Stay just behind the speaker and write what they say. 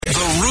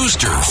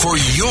booster for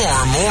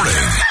your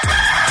morning.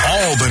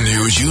 All the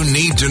news you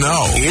need to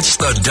know. It's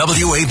the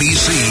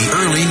WABC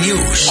Early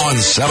News on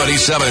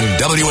 77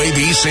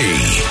 WABC.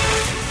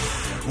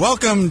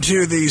 Welcome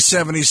to the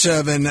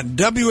 77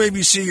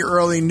 WABC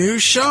Early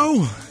News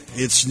Show.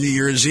 It's New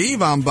Year's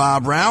Eve. I'm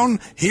Bob Brown.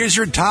 Here's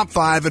your top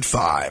 5 at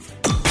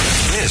 5.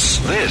 This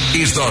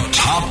is the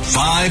top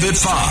 5 at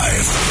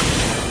 5.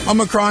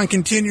 Omicron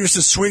continues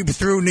to sweep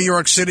through New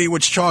York City,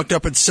 which chalked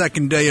up its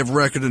second day of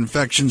record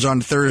infections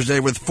on Thursday,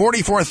 with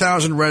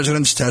 44,000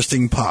 residents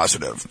testing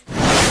positive.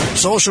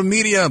 Social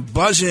media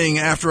buzzing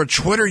after a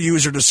Twitter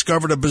user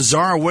discovered a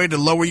bizarre way to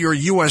lower your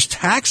U.S.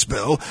 tax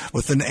bill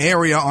with an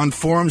area on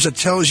forms that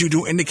tells you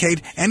to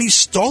indicate any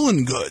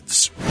stolen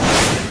goods.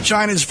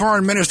 China's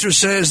foreign minister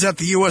says that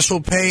the U.S.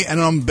 will pay an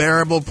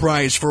unbearable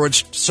price for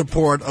its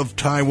support of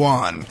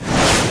Taiwan.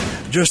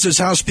 Just as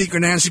House Speaker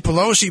Nancy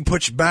Pelosi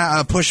pushed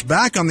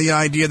back on the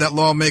idea that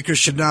lawmakers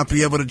should not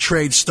be able to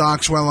trade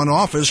stocks while in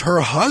office, her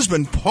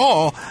husband,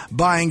 Paul,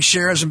 buying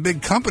shares in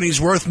big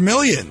companies worth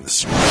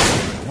millions.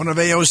 One of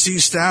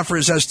AOC's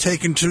staffers has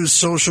taken to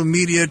social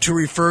media to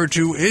refer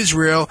to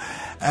Israel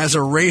as a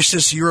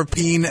racist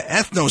European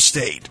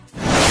ethno-state.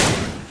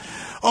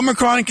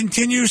 Omicron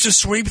continues to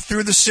sweep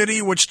through the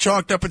city, which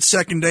chalked up its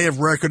second day of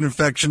record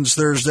infections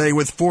Thursday,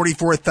 with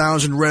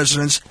 44,000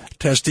 residents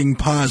testing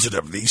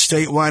positive. The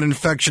statewide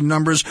infection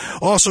numbers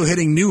also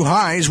hitting new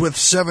highs, with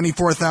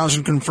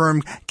 74,000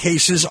 confirmed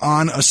cases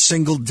on a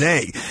single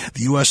day.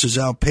 The U.S. is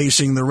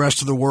outpacing the rest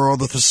of the world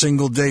with a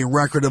single-day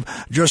record of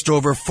just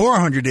over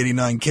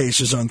 489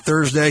 cases on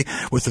Thursday,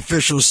 with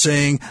officials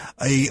saying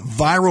a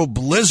viral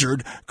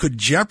blizzard could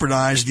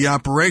jeopardize the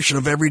operation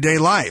of everyday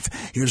life.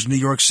 Here's New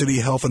York City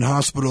Health and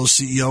Hospital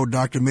CEO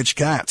Dr. Mitch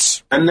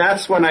Katz. And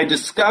that's when I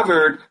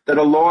discovered that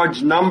a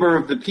large number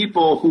of the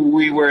people who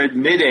we were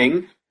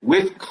admitting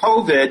with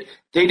COVID,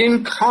 they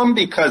didn't come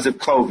because of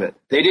COVID.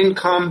 They didn't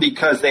come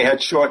because they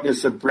had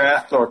shortness of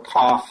breath or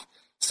cough.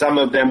 Some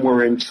of them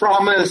were in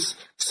traumas.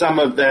 Some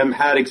of them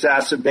had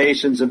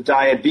exacerbations of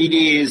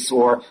diabetes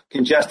or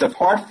congestive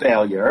heart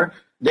failure.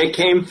 They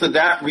came for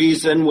that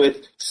reason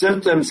with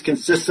symptoms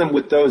consistent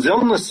with those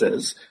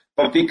illnesses.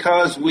 But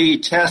because we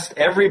test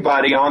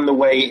everybody on the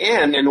way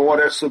in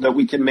order so that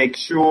we can make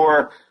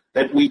sure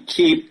that we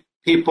keep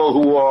people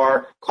who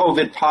are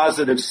COVID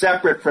positive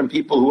separate from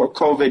people who are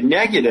COVID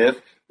negative,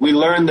 we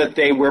learned that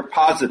they were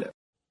positive.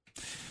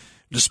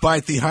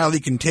 Despite the highly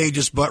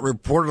contagious but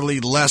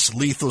reportedly less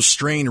lethal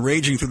strain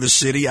raging through the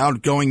city,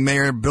 outgoing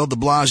Mayor Bill de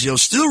Blasio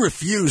still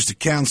refused to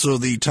cancel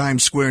the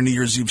Times Square New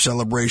Year's Eve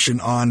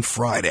celebration on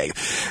Friday.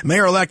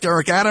 Mayor-elect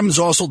Eric Adams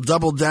also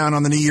doubled down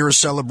on the New Year's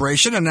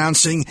celebration,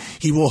 announcing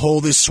he will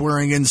hold his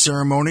swearing-in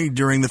ceremony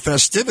during the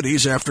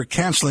festivities after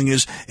canceling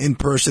his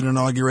in-person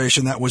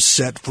inauguration that was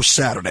set for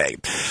Saturday.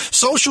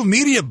 Social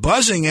media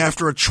buzzing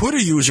after a Twitter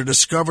user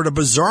discovered a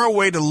bizarre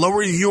way to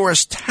lower your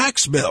U.S.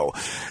 tax bill.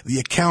 The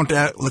account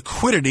at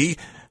Liquidity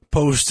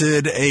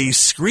posted a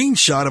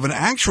screenshot of an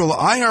actual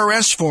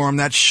IRS form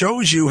that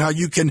shows you how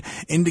you can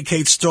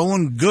indicate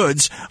stolen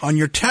goods on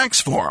your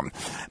tax form.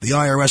 The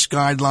IRS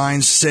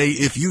guidelines say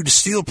if you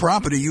steal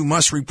property, you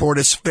must report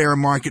its fair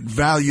market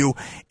value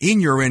in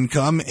your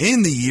income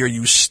in the year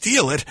you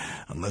steal it,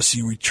 unless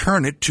you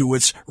return it to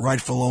its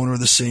rightful owner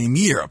the same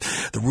year.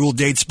 The rule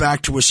dates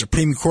back to a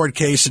Supreme Court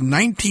case in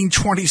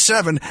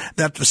 1927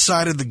 that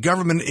decided the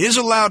government is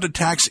allowed to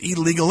tax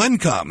illegal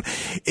income.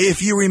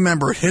 If you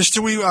remember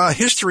history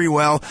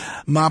well,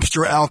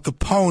 mobster Al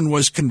Capone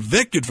was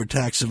convicted for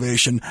tax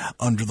evasion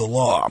under the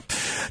law.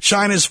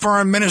 China's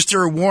foreign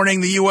minister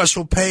warning the U.S.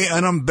 will pay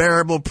an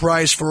unbearable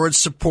price for its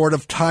support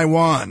of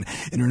Taiwan.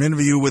 In an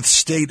interview with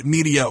state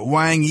media,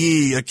 Wang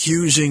Yi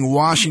accusing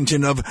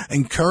Washington of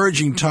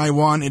encouraging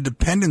Taiwan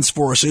independence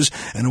forces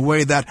in a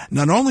way that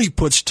not only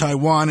puts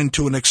Taiwan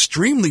into an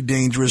extremely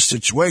dangerous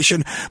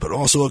situation, but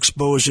also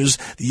exposes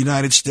the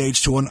United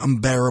States to an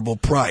unbearable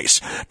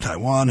price.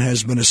 Taiwan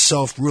has been a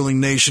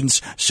self-ruling nation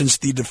since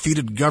the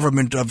defeated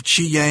government of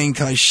Chiang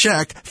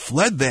Kai-shek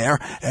fled there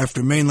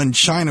after mainland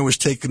China was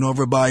taken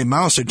over by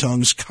Mao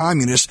Zedong's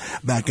communists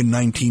back in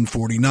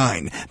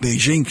 1949.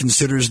 Beijing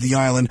considers the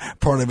island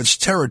part of its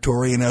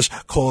territory and has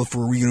called for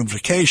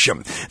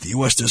reunification. The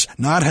U.S. does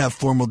not have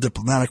formal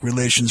diplomatic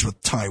relations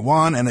with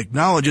Taiwan and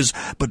acknowledges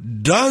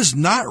but does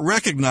not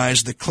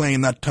recognize the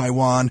claim that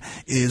Taiwan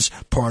is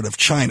part of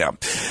China.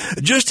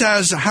 Just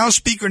as House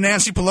Speaker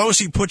Nancy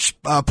Pelosi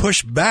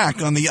pushed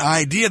back on the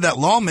idea that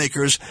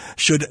lawmakers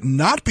should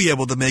not be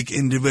able to make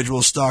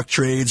individual stock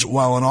trades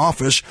while in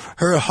office,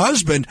 her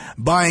husband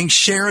buying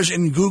shares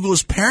in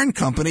Google's parent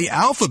company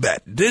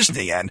Alphabet,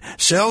 Disney, and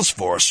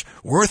Salesforce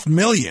worth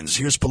millions.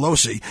 Here's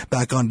Pelosi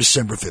back on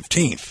December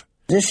 15th.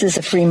 This is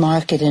a free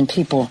market and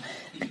people,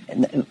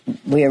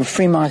 we are a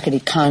free market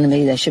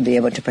economy. They should be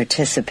able to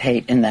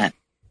participate in that.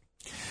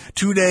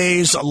 2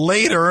 days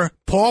later,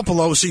 Paul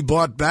Pelosi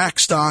bought back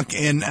stock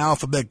in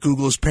Alphabet,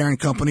 Google's parent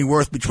company,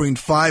 worth between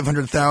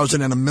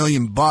 $500,000 and $1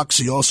 million.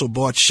 He also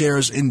bought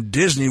shares in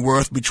Disney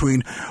worth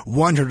between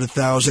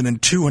 $100,000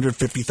 and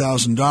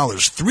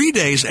 $250,000. 3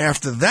 days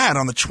after that,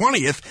 on the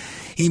 20th,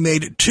 he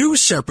made two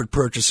separate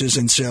purchases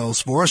in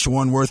Salesforce,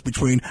 one worth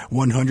between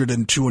 $100,000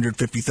 and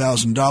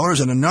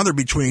 $250,000 and another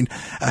between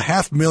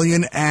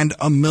 $500,000 and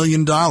 $1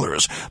 million.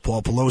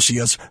 Paul Pelosi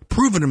has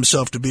proven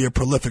himself to be a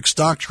prolific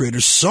stock trader,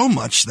 so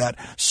much that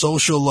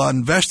social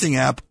investing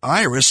app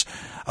Iris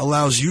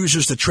allows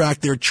users to track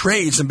their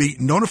trades and be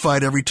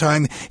notified every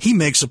time he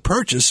makes a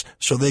purchase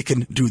so they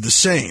can do the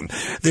same.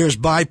 There's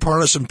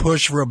bipartisan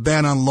push for a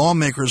ban on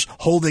lawmakers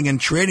holding and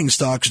trading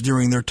stocks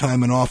during their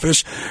time in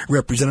office.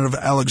 Representative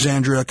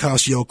Alexandria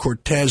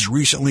Ocasio-Cortez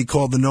recently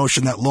called the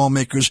notion that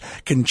lawmakers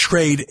can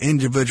trade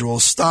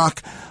individual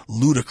stock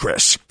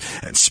ludicrous.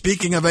 And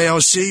speaking of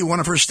AOC, one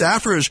of her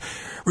staffers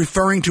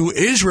referring to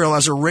Israel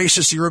as a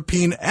racist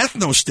European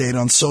ethno-state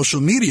on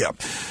social media.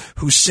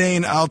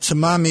 Hussein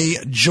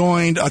Al-Tamami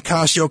joined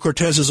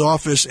Ocasio-Cortez's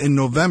office in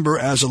November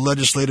as a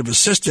legislative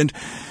assistant,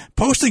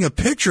 posting a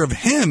picture of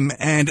him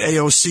and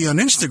AOC on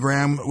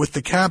Instagram with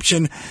the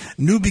caption,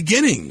 "New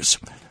Beginnings."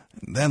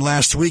 Then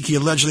last week, he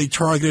allegedly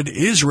targeted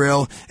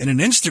Israel in an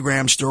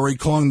Instagram story,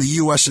 calling the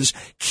U.S.'s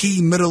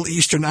key Middle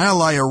Eastern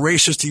ally a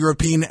racist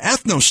European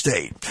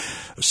ethno-state.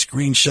 A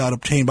screenshot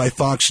obtained by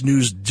Fox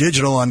News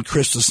Digital on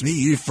Christmas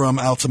Eve from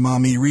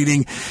Al-Tamami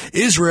reading,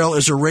 "Israel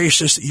is a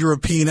racist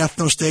European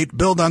ethno-state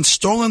built on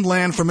stolen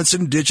land from its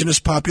indigenous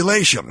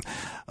population."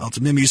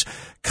 Al-Tamami's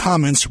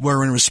comments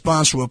were in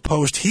response to a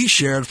post he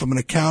shared from an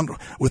account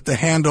with the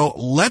handle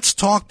Let's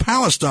Talk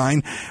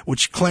Palestine,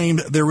 which claimed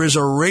there is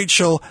a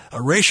racial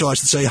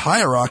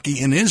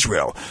hierarchy in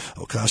Israel.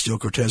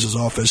 Ocasio-Cortez's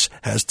office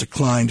has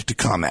declined to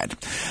comment.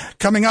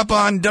 Coming up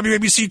on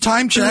WABC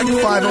Time Check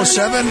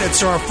 5:07,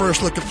 it's our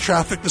first look at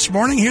traffic this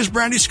morning. Here's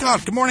Brandy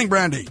Scott. Good morning,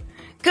 Brandy.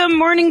 Good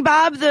morning,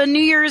 Bob. The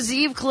New Year's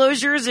Eve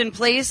closures in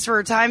place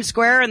for Times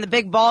Square and the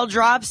big ball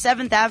drop.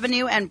 7th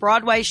Avenue and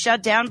Broadway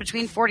shut down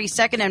between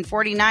 42nd and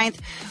 49th.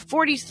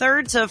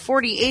 43rd to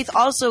 48th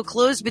also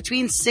closed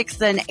between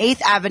 6th and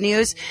 8th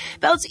Avenues.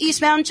 Belts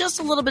eastbound just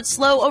a little bit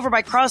slow over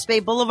by Cross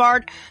Bay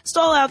Boulevard.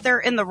 Stall out there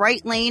in the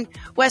right lane.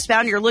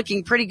 Westbound, you're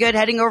looking pretty good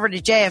heading over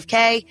to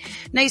JFK.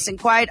 Nice and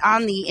quiet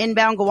on the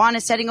inbound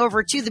Gowanus heading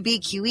over to the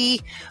BQE.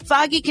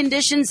 Foggy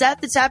conditions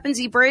at the Tappan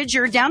Zee Bridge.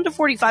 You're down to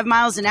 45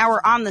 miles an hour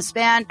on the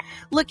span.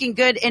 Looking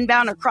good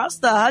inbound across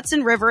the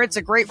Hudson River. It's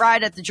a great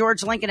ride at the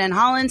George Lincoln and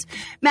Hollins.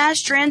 Mass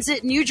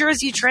Transit, New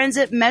Jersey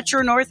Transit,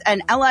 Metro North,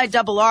 and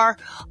LIRR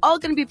all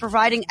going to be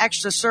providing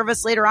extra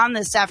service later on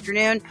this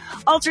afternoon.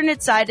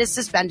 Alternate side is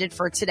suspended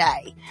for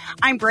today.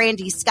 I'm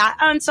Brandy Scott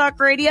on Talk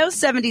Radio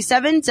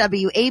 77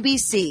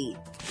 WABC.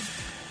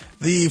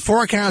 The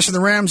forecast of the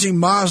Ramsey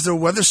Mazda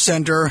Weather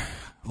Center.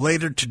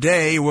 Later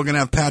today, we're going to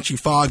have patchy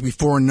fog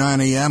before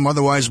 9 a.m.,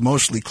 otherwise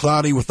mostly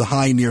cloudy with the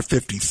high near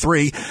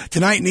 53.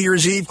 Tonight, New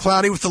Year's Eve,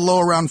 cloudy with the low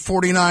around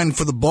 49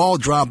 for the ball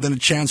drop, then a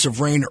chance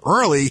of rain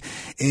early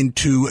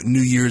into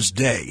New Year's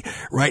Day.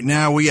 Right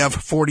now, we have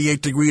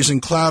 48 degrees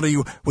and cloudy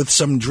with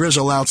some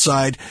drizzle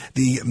outside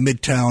the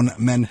Midtown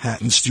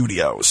Manhattan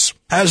studios.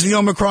 As the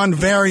Omicron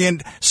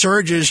variant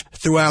surges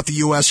throughout the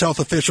U.S., health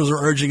officials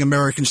are urging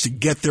Americans to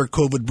get their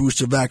COVID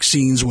booster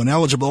vaccines when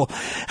eligible.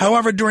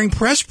 However, during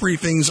press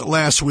briefings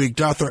last week,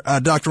 Dr.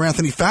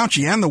 Anthony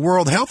Fauci and the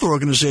World Health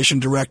Organization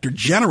Director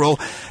General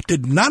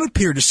did not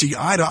appear to see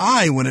eye to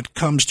eye when it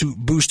comes to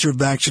booster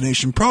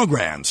vaccination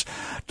programs.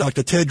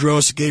 Dr.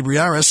 Tedros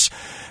Ghebreyesus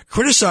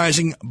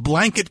criticizing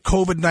blanket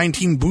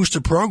COVID-19 booster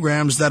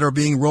programs that are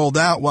being rolled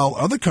out while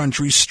other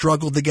countries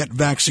struggle to get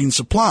vaccine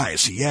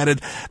supplies. He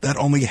added that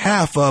only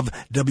half of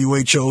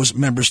WHO's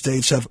member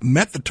states have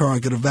met the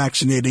target of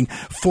vaccinating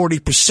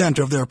 40%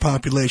 of their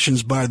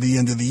populations by the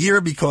end of the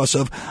year because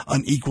of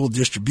unequal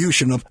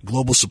distribution of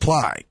global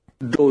supply.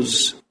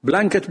 Those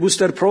blanket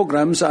booster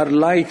programs are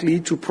likely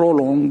to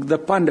prolong the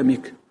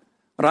pandemic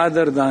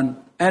rather than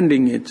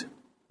ending it,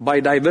 by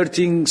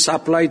diverting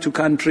supply to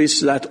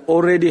countries that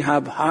already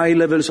have high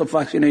levels of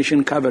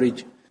vaccination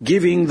coverage,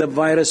 giving the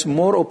virus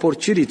more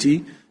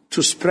opportunity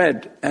to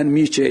spread and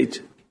mutate.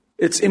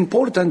 It's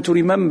important to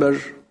remember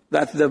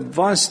that the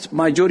vast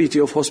majority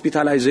of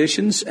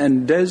hospitalizations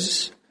and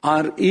deaths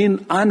are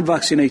in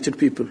unvaccinated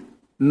people,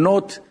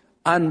 not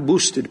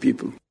unboosted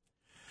people.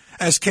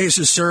 As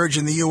cases surge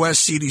in the U.S.,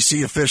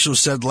 CDC officials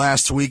said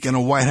last week in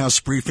a White House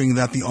briefing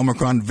that the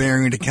Omicron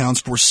variant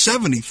accounts for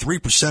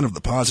 73% of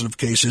the positive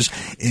cases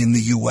in the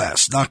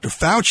U.S. Dr.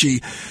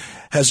 Fauci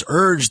has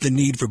urged the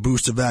need for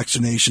booster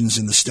vaccinations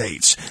in the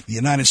states. The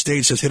United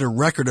States has hit a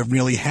record of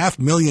nearly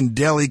 500,000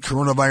 daily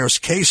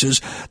coronavirus cases,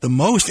 the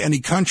most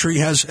any country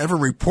has ever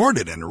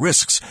reported, and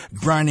risks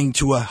grinding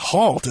to a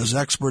halt as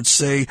experts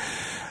say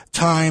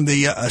time.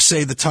 They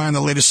say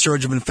the latest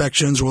surge of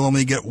infections will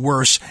only get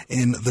worse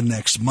in the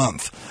next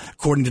month.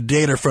 According to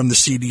data from the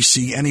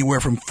CDC, anywhere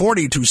from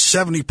 40 to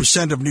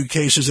 70% of new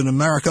cases in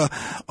America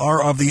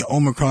are of the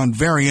Omicron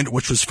variant,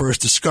 which was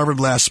first discovered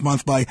last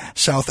month by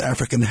South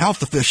African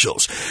health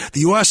officials.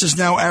 The U.S. is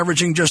now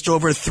averaging just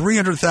over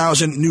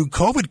 300,000 new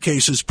COVID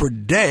cases per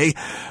day,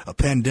 a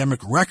pandemic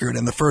record,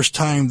 and the first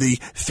time the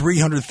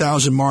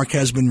 300,000 mark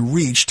has been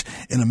reached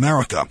in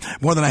America.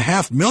 More than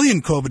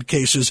 500,000 COVID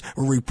cases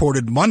were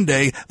reported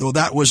Monday, though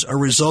that was a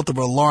result of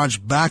a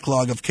large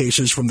backlog of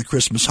cases from the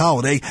Christmas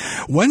holiday.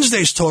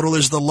 Wednesday's total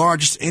is the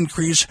largest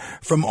increase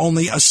from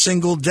only a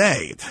single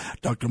day.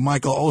 Dr.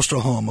 Michael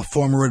Osterholm, a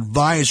former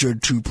advisor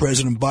to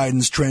President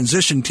Biden's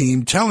transition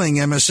team, telling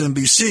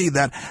MSNBC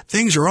that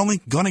things are only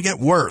going to get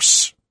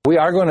worse. We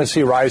are going to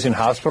see rising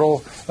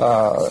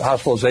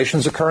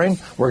hospitalizations occurring.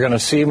 We're going to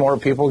see more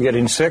people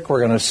getting sick. We're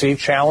going to see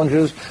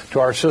challenges to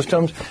our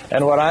systems.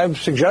 And what I'm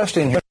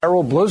suggesting here is a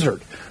viral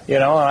blizzard.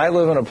 And I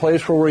live in a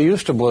place where we're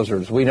used to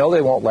blizzards. We know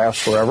they won't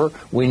last forever.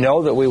 We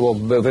know that we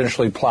will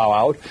eventually plow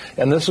out.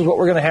 And this is what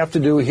we're going to have to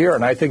do here.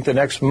 And I think the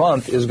next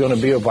month is going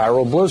to be a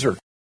viral blizzard.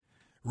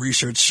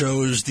 Research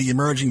shows the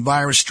emerging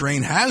virus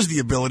strain has the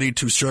ability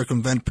to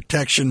circumvent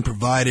protection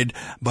provided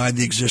by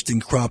the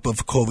existing crop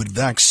of COVID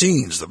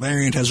vaccines. The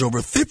variant has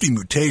over 50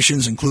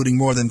 mutations, including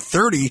more than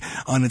 30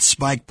 on its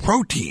spike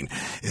protein.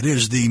 It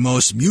is the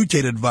most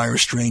mutated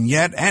virus strain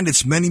yet, and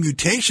its many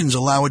mutations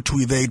allow it to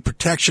evade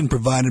protection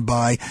provided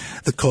by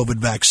the COVID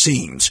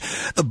vaccines.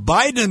 The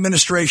Biden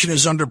administration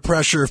is under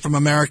pressure from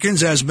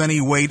Americans as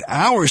many wait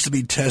hours to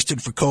be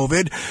tested for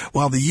COVID,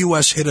 while the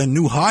U.S. hit a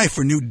new high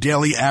for new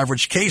daily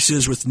average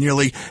cases, with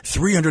nearly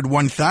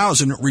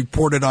 301,000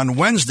 reported on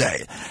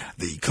Wednesday.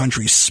 The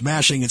country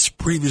smashing its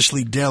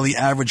previously daily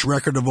average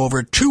record of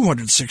over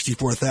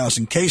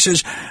 264,000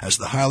 cases as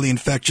the highly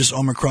infectious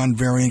Omicron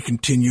variant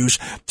continues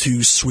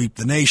to sweep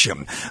the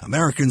nation.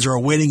 Americans are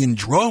waiting in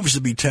droves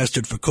to be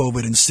tested for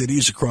COVID in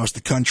cities across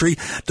the country,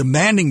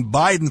 demanding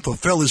Biden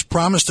fulfill his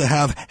promise to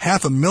have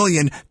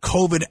 500,000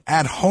 COVID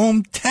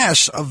at-home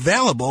tests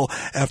available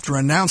after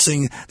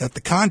announcing that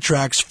the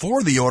contracts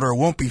for the order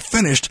won't be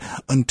finished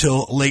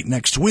until late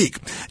next week.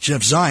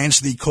 Jeff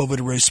Zients, the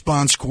COVID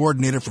response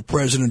coordinator for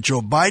President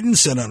Joe Biden,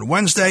 said on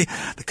Wednesday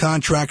the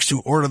contracts to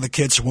order the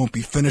kits won't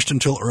be finished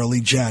until early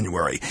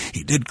January.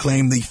 He did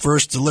claim the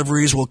first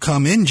deliveries will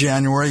come in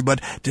January, but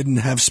didn't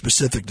have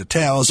specific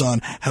details on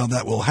how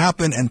that will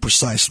happen and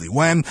precisely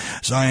when.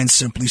 Zients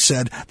simply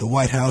said the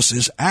White House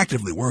is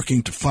actively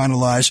working to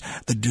finalize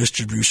the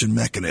distribution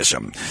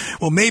mechanism.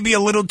 Well, maybe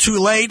a little too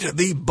late.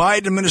 The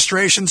Biden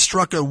administration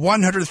struck a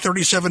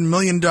 $137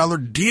 million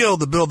deal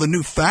to build a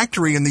new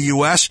factory in the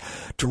U.S.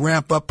 to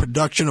ramp up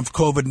production of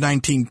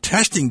COVID-19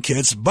 testing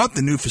kits, but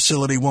the new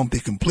facility won't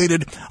be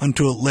completed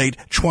until late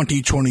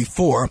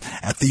 2024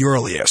 at the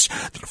earliest.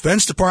 The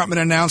Defense Department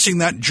announcing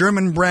that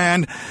German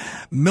brand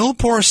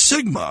Millpor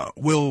Sigma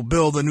will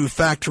build a new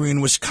factory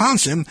in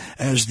Wisconsin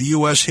as the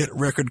U.S. hit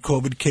record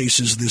COVID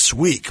cases this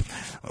week.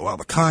 While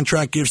the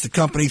contract gives the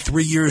company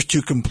 3 years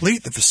to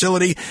complete the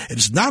facility, it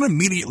is not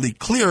immediately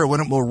clear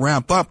when it will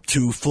ramp up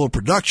to full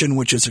production,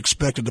 which is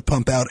expected to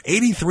pump out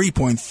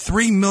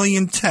 83.3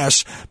 million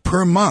tests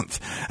per month.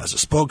 As a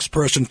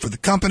spokesperson for the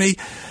company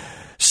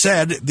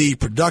said, the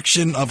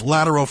production of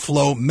lateral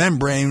flow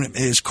membrane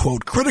is,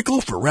 quote,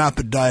 critical for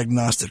rapid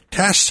diagnostic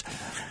tests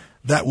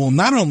that will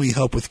not only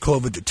help with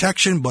COVID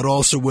detection, but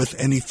also with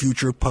any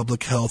future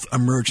public health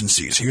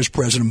emergencies. Here's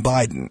President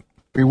Biden.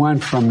 We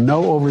went from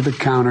no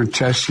over-the-counter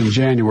tests in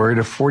January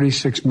to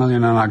 46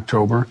 million in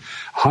October,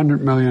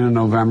 100 million in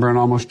November, and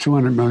almost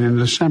 200 million in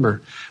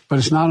December. But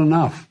it's not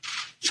enough.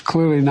 It's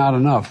clearly not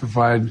enough. If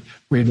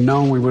we'd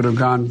known, we would have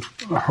gone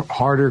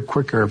harder,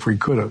 quicker if we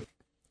could have.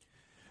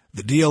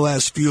 The deal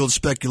has fueled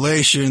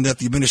speculation that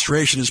the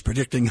administration is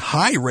predicting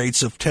high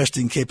rates of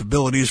testing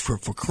capabilities for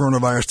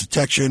coronavirus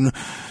detection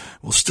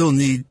will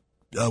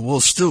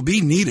still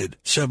be needed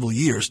several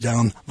years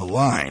down the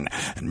line.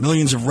 And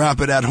millions of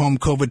rapid at-home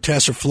COVID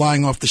tests are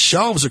flying off the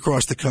shelves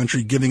across the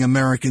country, giving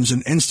Americans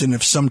an instant,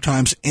 if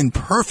sometimes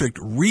imperfect,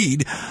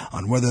 read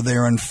on whether they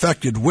are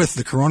infected with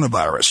the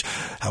coronavirus.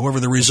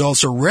 However, the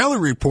results are rarely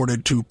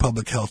reported to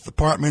public health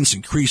departments,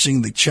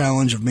 increasing the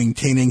challenge of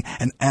maintaining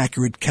an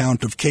accurate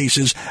count of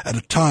cases at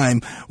a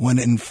time when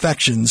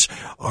infections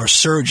are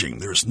surging.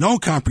 There is no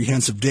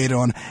comprehensive data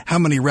on how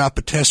many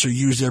rapid tests are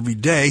used every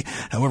day.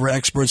 However,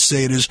 experts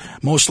say it is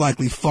most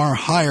likely far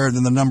higher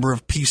than the number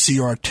of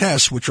PCR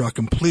tests which are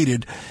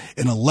completed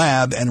in a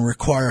lab and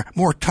require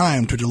more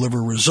time to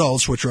deliver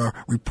results, which are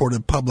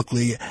reported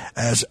publicly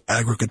as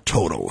aggregate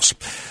totals.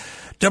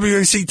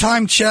 WABC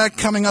Time Check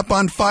coming up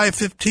on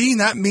 5:15.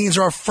 That means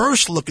our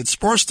first look at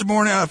sports this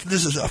morning.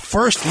 This is a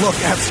first look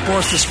at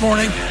sports this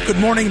morning. Good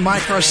morning,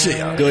 Mike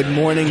Garcia. Good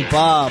morning,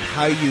 Bob.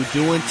 How are you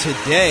doing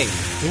today?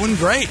 Doing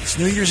great. It's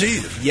New Year's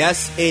Eve.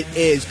 Yes, it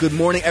is. Good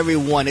morning,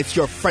 everyone. It's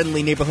your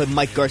friendly neighborhood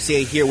Mike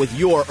Garcia here with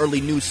your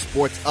early news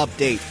sports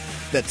update.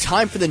 The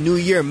time for the new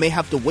year may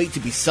have to wait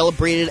to be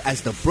celebrated as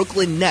the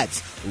Brooklyn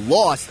Nets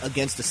lost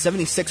against the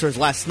 76ers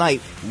last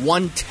night,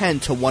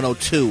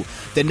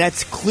 110-102. The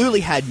Nets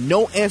clearly had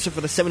no answer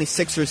for the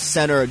 76ers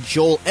center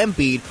Joel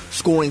Embiid,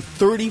 scoring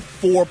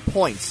 34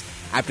 points.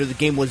 After the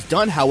game was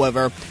done,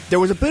 however, there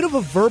was a bit of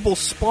a verbal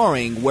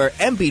sparring where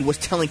Embiid was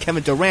telling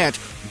Kevin Durant,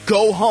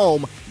 go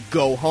home,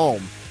 go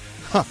home.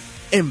 Huh,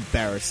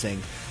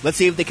 embarrassing. Let's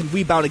see if they can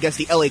rebound against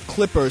the LA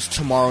Clippers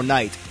tomorrow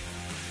night.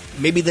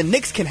 Maybe the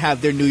Knicks can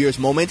have their New Year's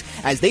moment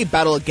as they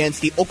battle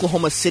against the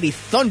Oklahoma City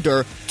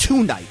Thunder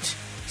tonight.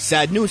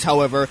 Sad news,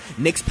 however,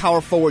 Knicks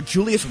power forward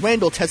Julius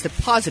Randle tested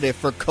positive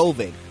for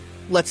COVID.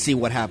 Let's see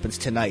what happens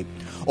tonight.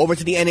 Over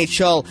to the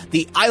NHL,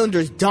 the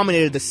Islanders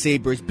dominated the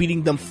Sabres,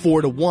 beating them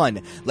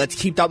 4-1. Let's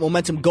keep that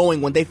momentum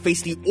going when they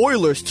face the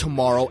Oilers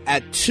tomorrow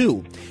at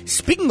 2.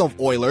 Speaking of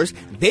Oilers,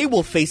 they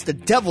will face the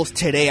Devils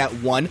today at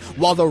 1,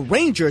 while the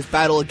Rangers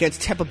battle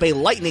against Tampa Bay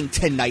Lightning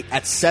tonight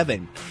at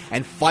 7.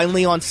 And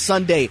finally on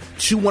Sunday,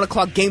 2 1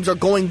 o'clock games are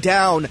going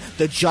down.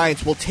 The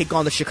Giants will take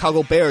on the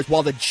Chicago Bears,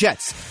 while the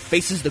Jets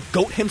faces the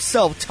GOAT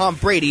himself, Tom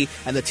Brady,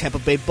 and the Tampa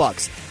Bay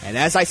Bucks. And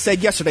as I said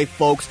yesterday,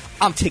 folks,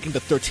 I'm taking the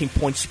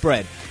 13-point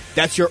spread.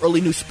 That's your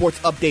early news sports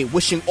update.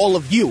 Wishing all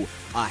of you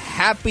a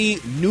happy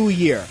new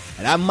year.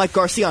 And I'm Mike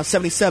Garcia on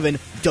 77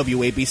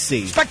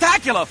 WABC.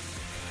 Spectacular!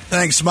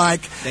 Thanks,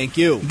 Mike. Thank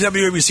you.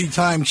 WABC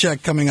time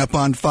check coming up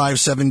on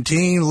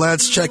 5:17.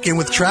 Let's check in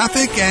with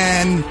traffic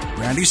and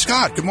Brandy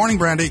Scott. Good morning,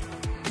 Brandy.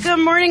 Good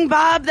morning,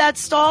 Bob. That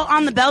stall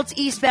on the belt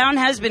eastbound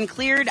has been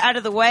cleared out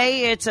of the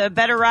way. It's a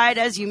better ride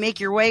as you make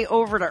your way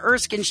over to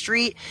Erskine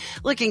Street.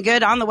 Looking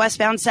good on the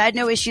westbound side.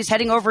 No issues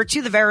heading over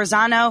to the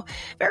Verrazano.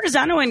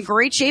 Verrazano in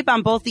great shape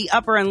on both the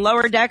upper and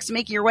lower decks,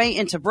 making your way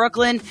into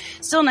Brooklyn.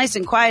 Still nice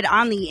and quiet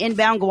on the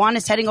inbound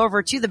Gowanus heading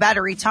over to the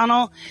Battery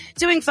Tunnel.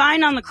 Doing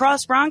fine on the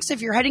Cross Bronx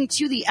if you're heading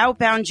to the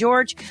outbound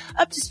George.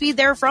 Up to speed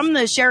there from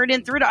the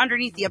Sheridan through to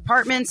underneath the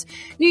apartments.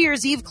 New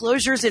Year's Eve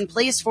closures in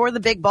place for the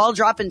big ball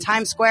drop in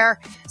Times Square.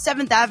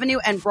 7th Avenue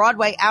and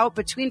Broadway out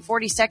between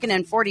 42nd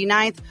and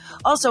 49th.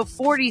 Also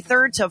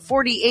 43rd to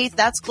 48th.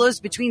 That's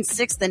closed between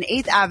 6th and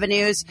 8th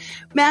Avenues.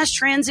 Mass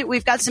Transit,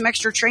 we've got some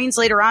extra trains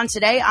later on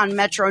today on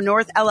Metro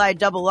North,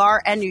 LIRR,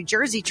 and New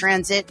Jersey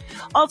Transit.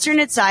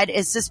 Alternate side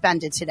is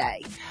suspended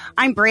today.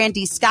 I'm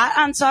Brandy Scott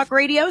on Talk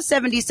Radio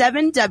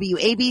 77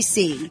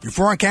 WABC. Your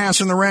forecast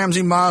from the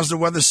Ramsey Mazda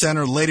Weather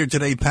Center. Later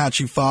today,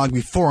 patchy fog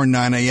before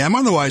 9 a.m.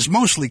 Otherwise,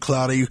 mostly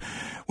cloudy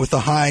with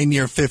a high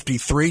near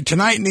 53.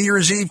 Tonight, New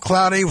Year's Eve,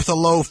 cloudy with a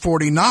low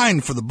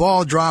 49 for the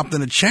ball drop,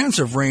 and a chance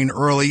of rain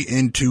early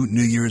into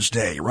New Year's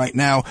Day. Right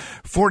now,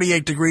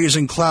 48 degrees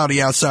and cloudy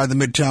outside the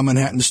Midtown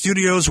Manhattan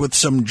studios with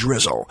some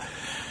drizzle.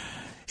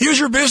 Here's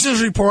your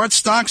business report.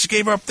 Stocks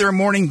gave up their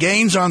morning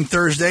gains on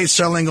Thursday,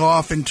 selling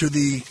off into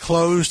the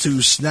close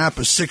to snap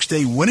a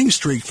 6-day winning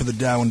streak for the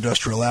Dow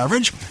Industrial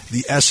Average.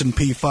 The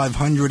S&P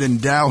 500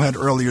 and Dow had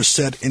earlier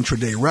set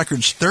intraday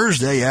records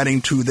Thursday, adding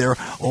to their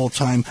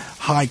all-time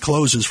high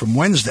closes from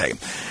Wednesday.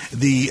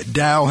 The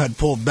Dow had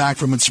pulled back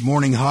from its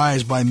morning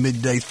highs by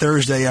midday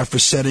Thursday after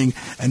setting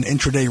an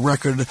intraday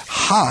record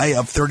high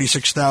of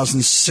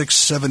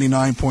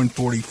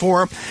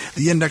 36,679.44.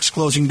 The index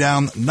closing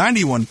down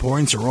 91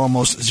 points, or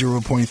almost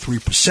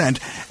 0.3%,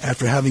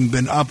 after having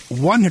been up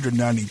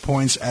 190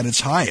 points at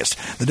its highest.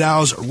 The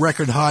Dow's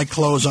record high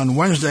close on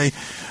Wednesday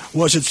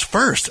was its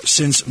first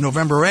since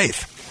November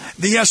 8th.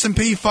 The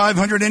S&P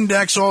 500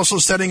 index also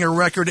setting a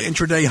record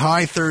intraday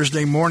high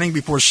Thursday morning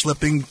before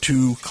slipping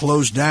to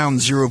close down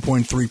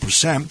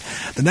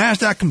 0.3%. The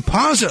Nasdaq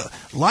Composite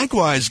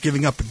likewise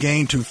giving up a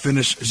gain to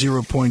finish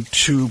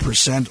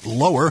 0.2%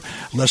 lower,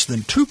 less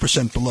than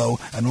 2% below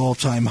an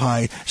all-time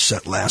high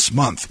set last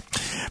month.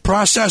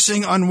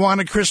 Processing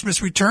unwanted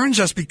Christmas returns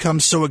has become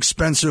so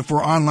expensive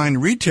for online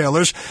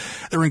retailers,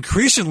 they're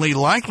increasingly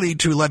likely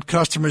to let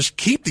customers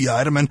keep the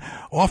item and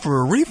offer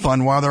a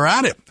refund while they're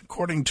at it.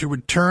 According to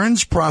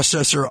returns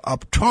processor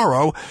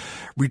Optoro,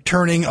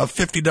 returning a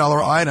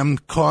 $50 item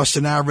costs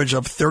an average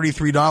of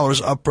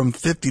 $33, up from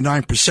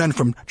 59%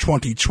 from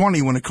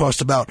 2020 when it cost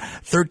about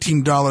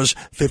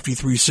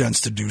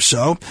 $13.53 to do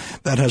so.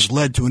 That has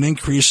led to an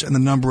increase in the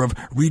number of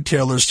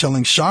retailers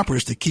telling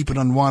shoppers to keep an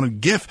unwanted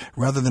gift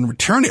rather than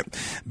return it,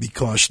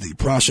 because the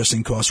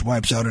processing cost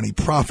wipes out any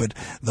profit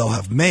they'll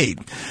have made.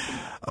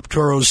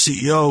 Optoro's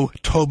CEO,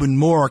 Tobin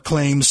Moore,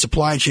 claims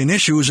supply chain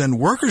issues and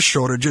worker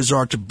shortages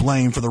are to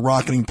blame for the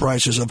rocketing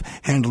prices of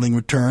handling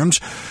returns.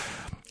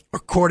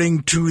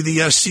 According to the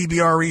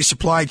CBRE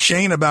supply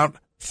chain, about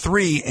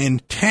 3 in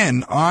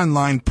 10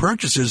 online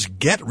purchases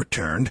get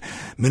returned.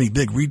 Many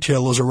big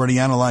retailers already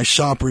analyze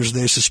shoppers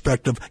they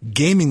suspect of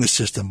gaming the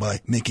system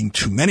by making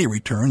too many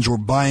returns or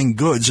buying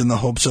goods in the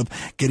hopes of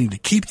getting to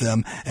keep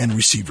them and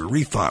receive a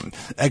refund.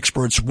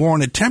 Experts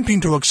warn attempting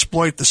to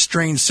exploit the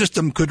strange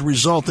system could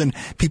result in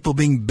people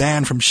being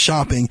banned from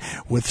shopping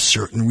with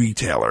certain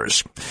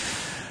retailers.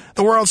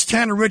 The world's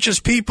 10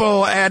 richest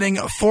people adding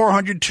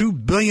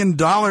 $402 billion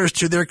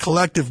to their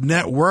collective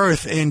net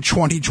worth in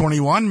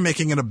 2021,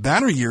 making it a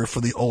banner year for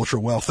the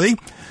ultra-wealthy.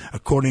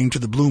 According to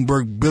the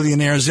Bloomberg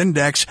Billionaires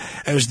Index,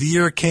 as the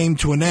year came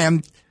to an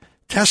end,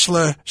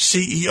 Tesla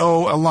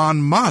CEO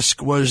Elon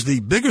Musk was the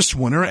biggest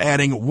winner,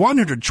 adding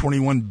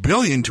 $121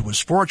 billion to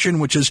his fortune,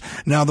 which is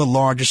now the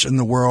largest in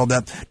the world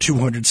at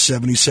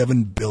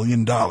 $277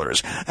 billion.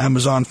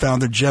 Amazon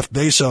founder Jeff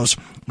Bezos,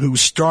 who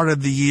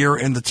started the year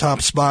in the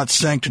top spot,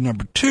 sank to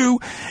number 2,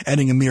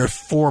 adding a mere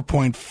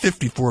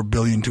 $4.54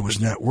 billion to his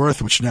net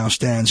worth, which now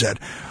stands at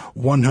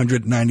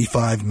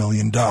 $195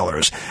 million.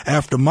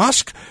 After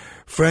Musk,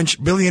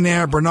 French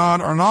billionaire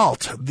Bernard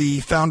Arnault, the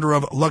founder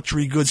of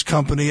luxury goods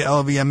company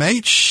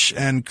LVMH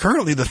and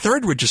currently the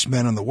third richest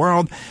man in the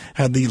world,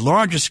 had the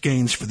largest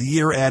gains for the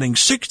year, adding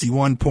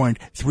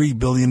 $61.3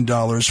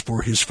 billion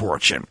for his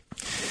fortune.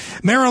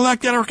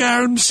 Mayor-elect Eric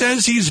Adams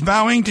says he's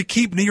vowing to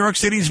keep New York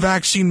City's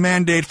vaccine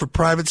mandate for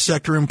private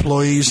sector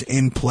employees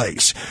in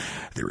place.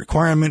 The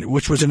requirement,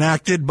 which was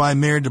enacted by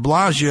Mayor de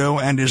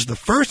Blasio and is the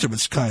first of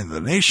its kind in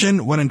the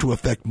nation, went into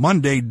effect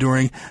Monday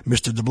during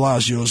Mr. de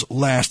Blasio's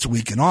last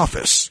week in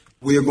office.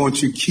 We are going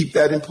to keep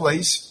that in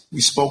place.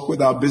 We spoke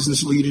with our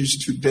business leaders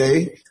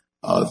today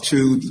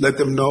to let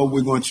them know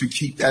we're going to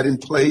keep that in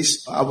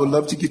place. I would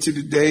love to get to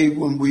the day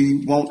when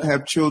we won't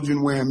have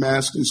children wearing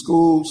masks in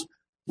schools,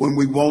 when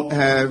we won't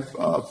have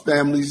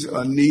families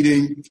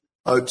needing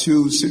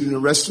to sit in a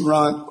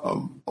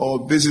restaurant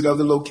or visit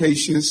other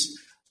locations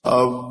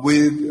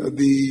with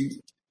the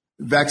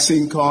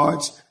vaccine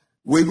cards.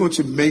 We're going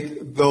to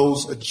make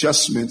those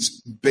adjustments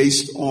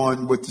based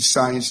on what the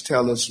science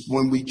tells us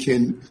when we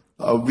can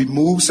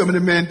remove some of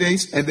the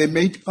mandates, and there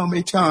may come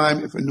a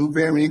time if a new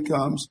variant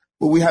comes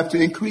where we have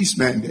to increase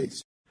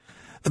mandates.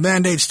 The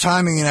mandate's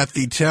timing at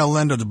the tail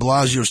end of de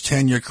Blasio's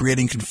tenure,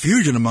 creating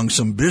confusion among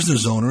some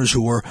business owners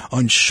who were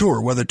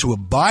unsure whether to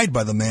abide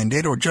by the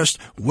mandate or just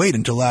wait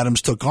until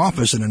Adams took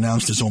office and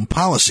announced his own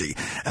policy.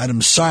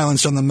 Adams'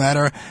 silence on the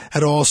matter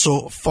had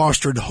also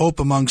fostered hope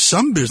among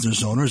some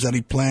business owners that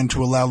he planned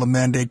to allow the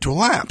mandate to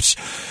elapse.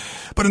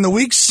 But in the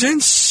weeks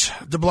since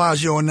de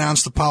Blasio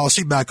announced the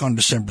policy back on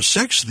December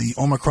 6th, the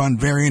Omicron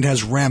variant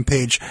has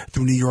rampaged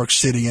through New York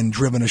City and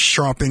driven a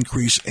sharp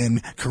increase in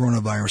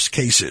coronavirus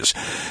cases.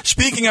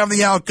 Speaking of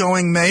the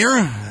outgoing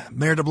mayor,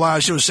 Mayor de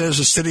Blasio says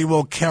the city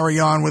will carry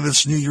on with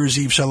its New Year's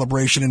Eve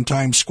celebration in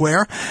Times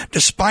Square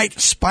despite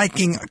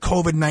spiking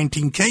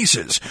COVID-19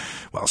 cases.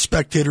 While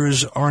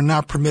spectators are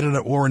not permitted,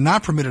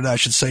 I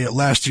should say, at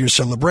last year's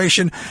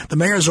celebration, the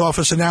mayor's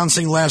office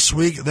announcing last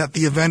week that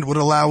the event would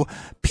allow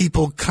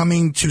people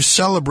coming to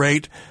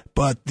celebrate,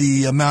 but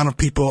the amount of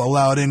people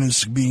allowed in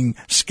is being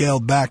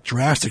scaled back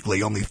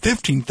drastically. Only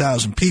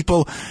 15,000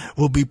 people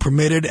will be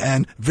permitted,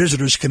 and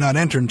visitors cannot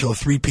enter until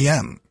 3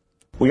 p.m.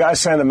 We got to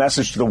send a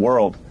message to the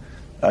world.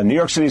 New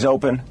York City's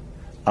open.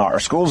 Our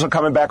schools are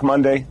coming back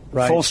Monday,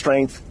 right, full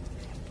strength.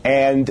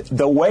 And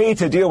the way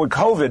to deal with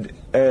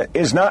COVID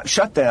is not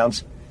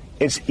shutdowns.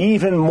 It's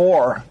even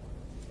more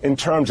in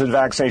terms of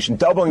vaccination,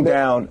 doubling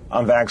down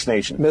on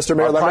vaccination. Mr.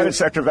 Mayor, our private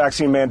sector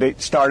vaccine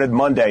mandate started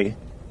Monday,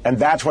 and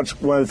that's one of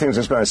the things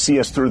that's going to see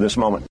us through this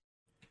moment.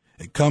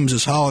 It comes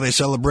as holiday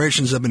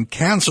celebrations have been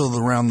canceled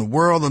around the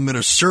world amid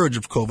a surge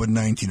of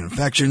COVID-19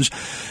 infections.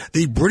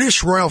 The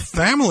British royal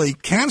family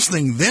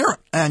canceling their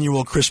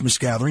annual Christmas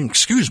gathering,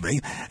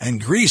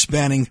 and Greece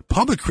banning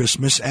public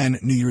Christmas and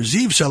New Year's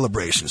Eve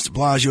celebrations. De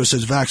Blasio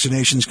says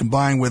vaccinations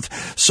combined with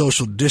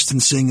social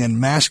distancing and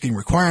masking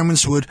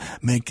requirements would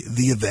make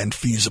the event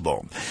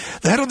feasible.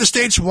 The head of the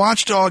state's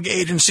watchdog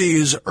agency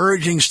is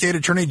urging State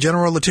Attorney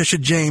General Letitia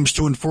James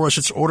to enforce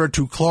its order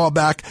to claw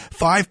back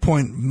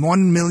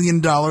 $5.1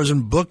 million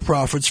in book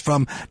profits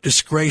from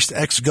disgraced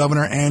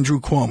ex-governor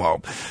Andrew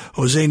Cuomo.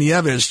 Jose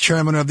Nieves,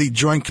 chairman of the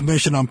Joint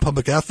Commission on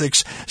Public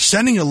Ethics,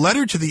 sending a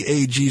letter to the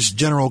AG's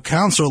general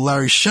counsel,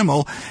 Larry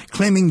Schimmel,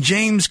 claiming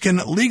James can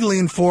legally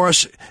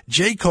enforce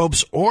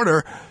Jacob's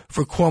order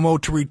for Cuomo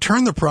to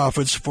return the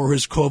profits for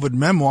his COVID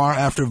memoir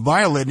after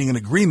violating an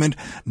agreement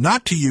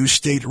not to use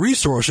state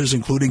resources,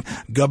 including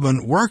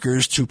government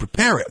workers, to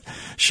prepare it.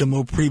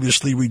 Schimmel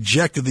previously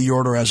rejected the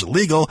order as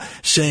illegal,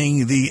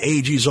 saying the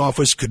AG's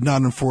office could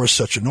not enforce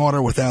such an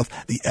order without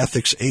the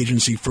ethics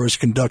agency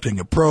first conducting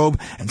a probe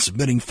and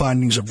submitting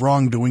findings of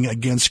wrongdoing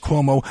against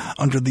Cuomo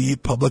under the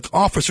public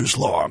officers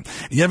law.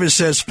 Nieves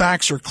says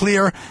facts are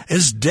clear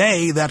as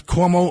day that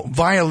Cuomo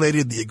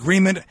violated the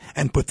agreement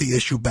and put the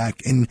issue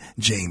back in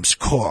James'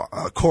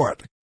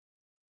 court.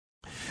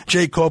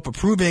 Jacob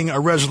approving a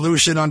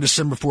resolution on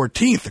December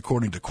 14th,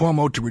 according to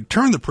Cuomo, to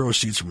return the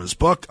proceeds from his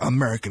book,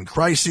 American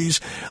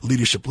Crises,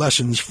 Leadership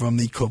Lessons from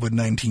the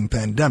COVID-19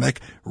 Pandemic,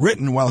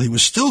 written while he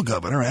was still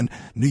governor and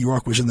New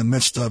York was in the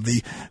midst of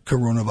the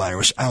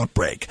coronavirus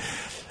outbreak.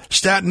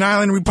 Staten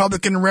Island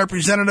Republican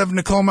Representative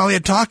Nicole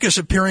Malliotakis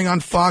appearing on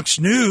Fox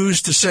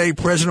News to say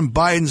President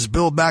Biden's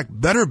Build Back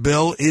Better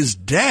bill is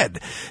dead.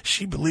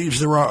 She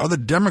believes there are other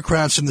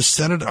Democrats in the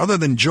Senate other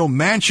than Joe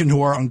Manchin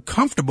who are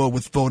uncomfortable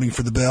with voting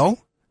for the bill.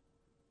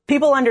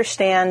 People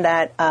understand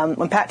that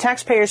when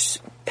taxpayers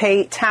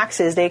pay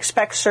taxes, they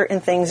expect certain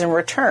things in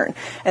return.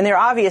 And there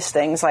are obvious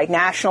things like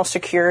national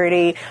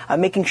security,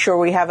 making sure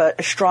we have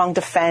a strong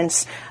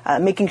defense,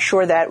 making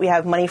sure that we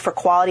have money for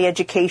quality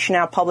education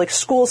in our public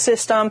school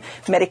system,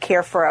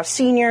 Medicare for our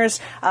seniors,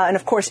 and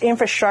of course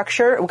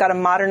infrastructure. We've got to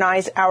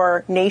modernize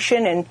our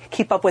nation and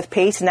keep up with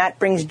pace, and that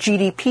brings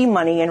GDP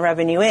money and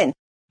revenue in.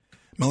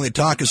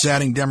 Malliotakis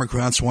adding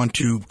Democrats want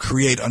to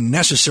create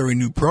unnecessary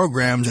new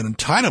programs and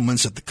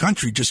entitlements that the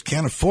country just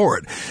can't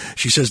afford.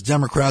 She says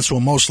Democrats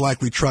will most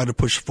likely try to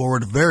push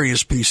forward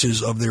various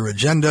pieces of their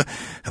agenda.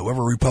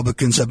 However,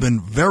 Republicans have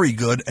been very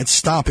good at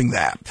stopping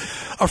that.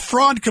 A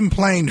fraud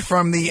complaint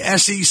from the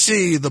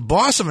SEC. The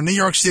boss of a New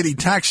York City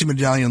taxi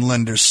medallion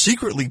lender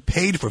secretly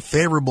paid for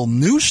favorable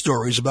news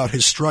stories about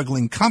his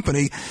struggling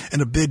company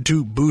in a bid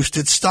to boost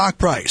its stock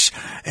price.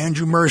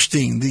 Andrew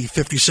Murstein, the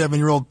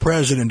 57-year-old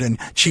president and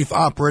chief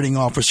operating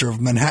officer of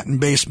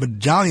Manhattan-based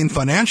Medallion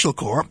Financial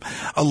Corp,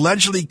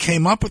 allegedly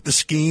came up with the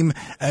scheme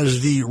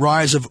as the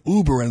rise of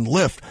Uber and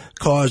Lyft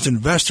caused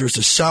investors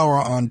to sour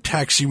on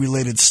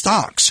taxi-related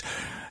stocks.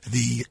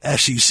 The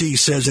SEC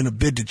says in a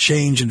bid to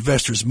change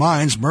investors'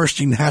 minds,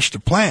 Murstein hatched a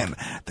plan.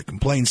 The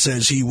complaint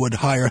says he would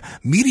hire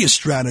media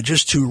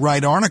strategists to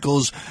write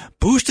articles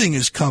boosting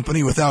his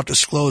company without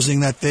disclosing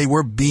that they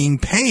were being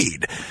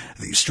paid.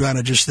 The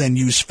strategists then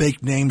used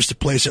fake names to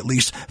place at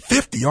least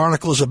 50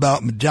 articles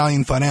about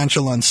Medallion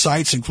Financial on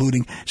sites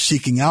including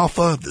Seeking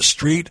Alpha, The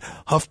Street,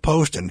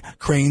 HuffPost, and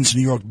Crane's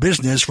New York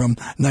Business from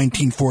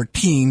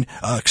 2014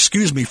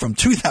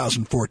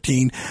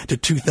 to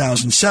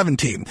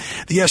 2017.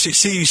 The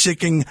SEC is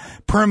seeking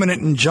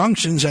permanent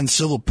injunctions and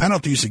civil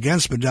penalties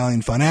against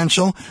Medallion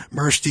Financial,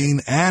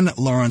 Murstein, and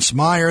Lawrence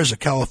Myers, a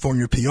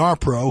California PR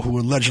pro who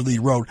allegedly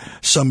wrote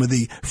some of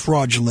the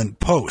fraudulent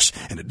posts.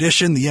 In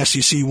addition, the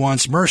SEC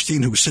wants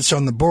Murstein, who sits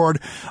on the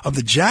board of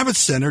the Javits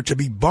Center, to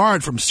be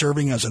barred from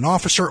serving as an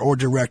officer or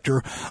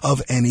director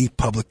of any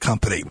public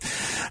company.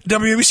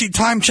 WABC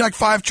time check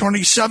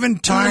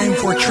 5:27, time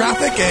for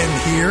traffic,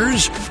 and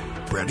here's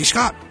Brandy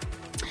Scott.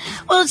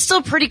 Well, it's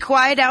still pretty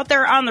quiet out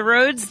there on the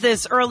roads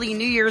this early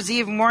New Year's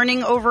Eve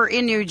morning over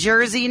in New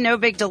Jersey. No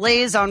big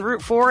delays on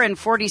Route 4 and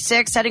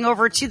 46 heading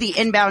over to the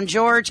inbound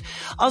George.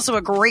 Also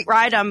a great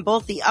ride on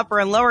both the upper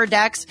and lower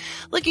decks.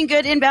 Looking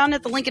good inbound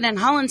at the Lincoln and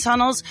Holland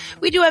tunnels.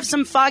 We do have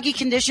some foggy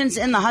conditions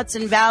in the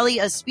Hudson Valley.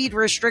 A speed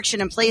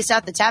restriction in place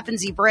at the Tappan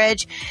Zee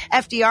Bridge.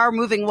 FDR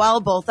moving well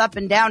both up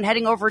and down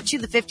heading over to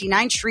the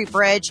 59th Street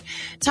Bridge.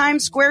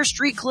 Times Square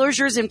street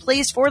closures in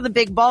place for the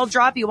big ball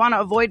drop. You want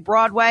to avoid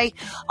Broadway.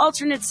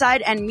 Alternate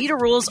side and meter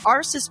rules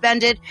are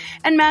suspended,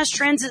 and mass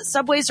transit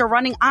subways are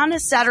running on a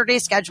Saturday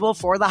schedule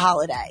for the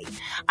holiday.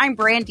 I'm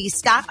Brandy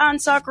Scott on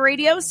Talk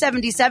Radio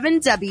 77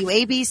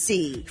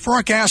 WABC.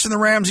 Forecast in the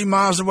Ramsey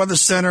Mazda Weather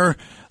Center.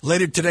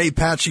 Later today,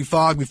 patchy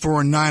fog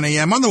before 9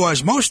 a.m.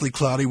 Otherwise, mostly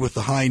cloudy with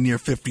the high near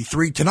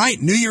 53.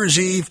 Tonight, New Year's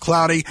Eve,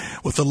 cloudy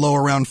with a low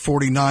around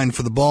 49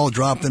 for the ball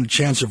drop, and a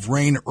chance of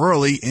rain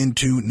early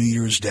into New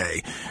Year's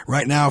Day.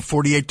 Right now,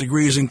 48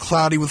 degrees and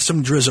cloudy with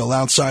some drizzle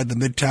outside the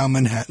Midtown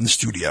Manhattan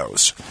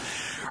studios.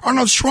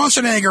 Arnold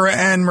Schwarzenegger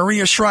and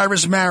Maria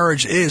Shriver's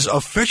marriage is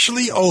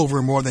officially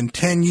over more than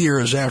 10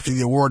 years after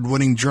the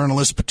award-winning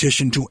journalist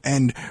petitioned to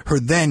end her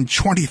then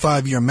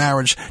 25-year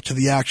marriage to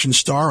the action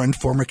star and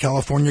former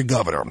California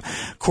governor.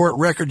 Court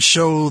records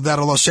show that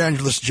a Los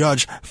Angeles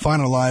judge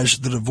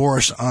finalized the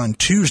divorce on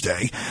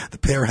Tuesday. The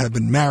pair had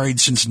been married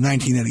since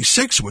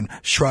 1986 when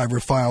Shriver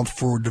filed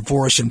for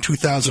divorce in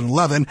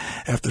 2011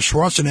 after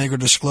Schwarzenegger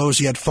disclosed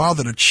he had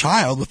fathered a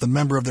child with a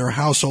member of their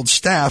household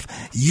staff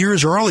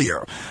years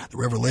earlier. The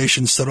revelation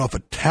set off a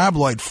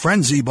tabloid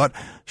frenzy, but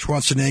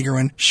Schwarzenegger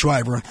and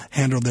Shriver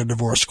handled their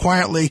divorce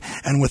quietly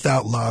and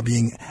without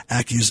lobbying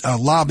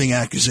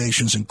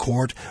accusations in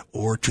court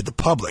or to the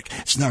public.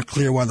 It's not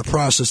clear why the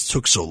process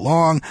took so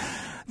long.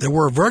 There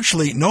were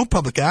virtually no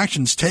public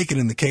actions taken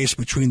in the case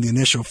between the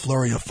initial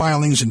flurry of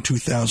filings in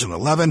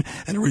 2011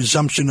 and a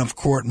resumption of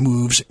court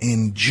moves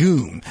in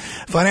June.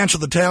 Financial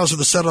details of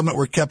the settlement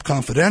were kept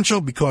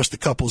confidential because the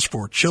couple's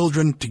 4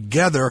 children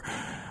together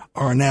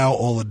are now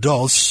all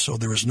adults, so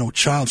there is no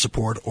child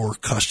support or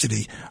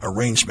custody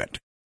arrangement.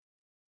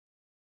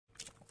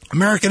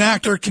 American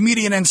actor,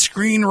 comedian, and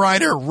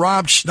screenwriter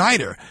Rob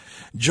Schneider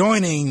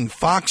joining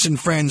Fox and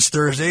Friends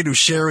Thursday to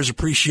share his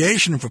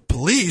appreciation for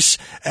police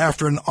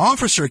after an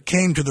officer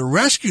came to the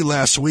rescue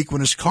last week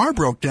when his car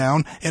broke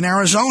down in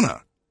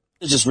Arizona.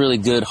 They're just really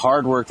good,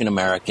 hardworking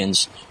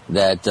Americans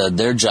that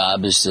their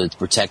job is to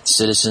protect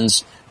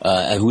citizens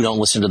who don't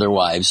listen to their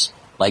wives,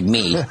 like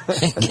me,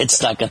 get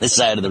stuck on the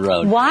side of the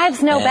road.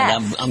 Wives know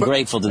best. I'm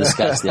grateful to the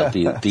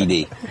Scottsdale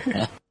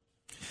PD.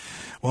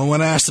 Well,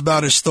 when asked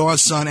about his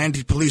thoughts on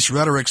anti-police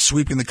rhetoric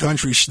sweeping the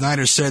country,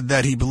 Schneider said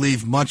that he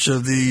believed much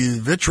of the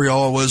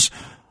vitriol was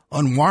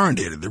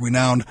unwarranted. The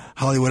renowned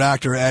Hollywood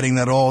actor adding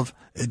that all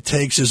it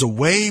takes is a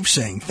wave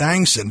saying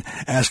thanks and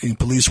asking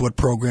police what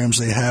programs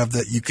they have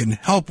that you can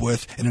help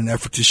with in an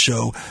effort to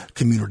show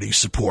community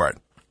support.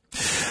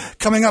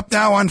 Coming up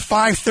now on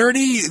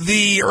 5:30,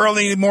 the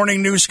early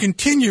morning news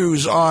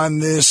continues on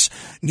this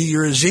New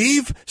Year's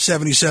Eve.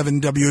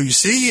 77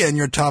 WABC, and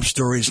your top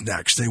stories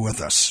next. Stay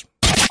with us.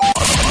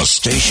 A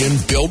station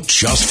built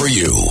just for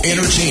you.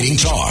 Entertaining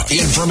talk,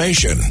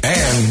 information,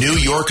 and New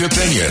York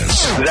opinions.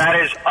 That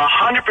is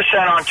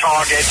 100% on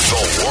target.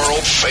 The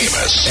world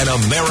famous and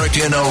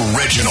American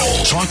original.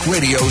 Talk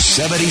Radio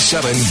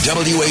 77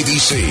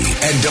 WABC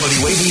and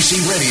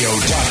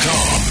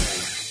WABCRadio.com.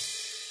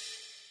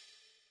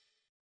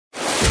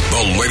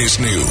 The latest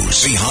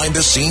news, behind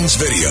the scenes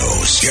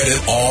videos. Get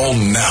it all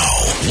now.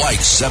 Like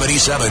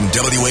 77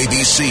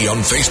 WABC on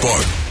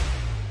Facebook.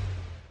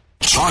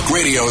 Talk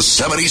Radio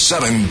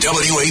 77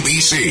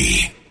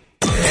 WABC.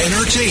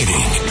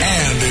 Entertaining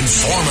and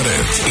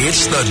informative.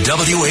 It's the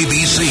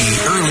WABC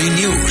Early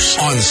News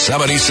on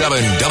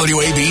 77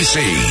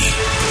 WABC.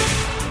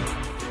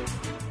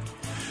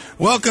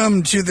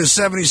 Welcome to the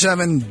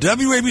 77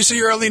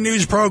 WABC Early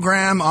News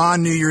program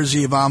on New Year's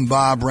Eve. I'm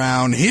Bob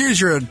Brown.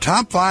 Here's your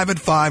top 5 at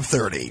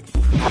 5:30.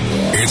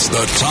 It's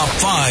the top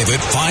 5 at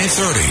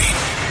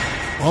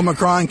 5:30.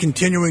 Omicron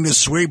continuing to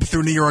sweep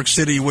through New York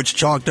City, which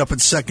chalked up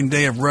its second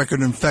day of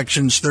record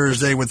infections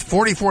Thursday with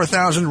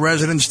 44,000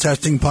 residents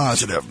testing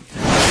positive.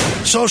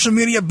 Social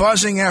media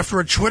buzzing after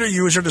a Twitter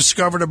user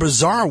discovered a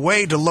bizarre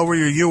way to lower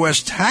your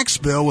U.S. tax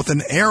bill with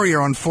an area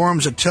on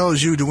forms that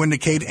tells you to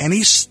indicate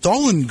any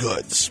stolen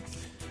goods.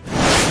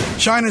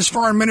 China's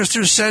foreign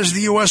minister says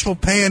the U.S. will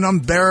pay an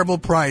unbearable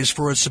price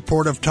for its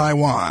support of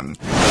Taiwan.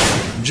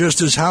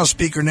 Just as House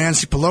Speaker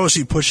Nancy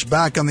Pelosi pushed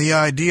back on the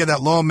idea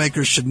that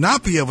lawmakers should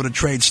not be able to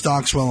trade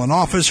stocks while in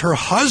office, her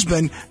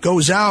husband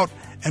goes out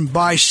and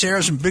buys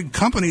shares in big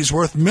companies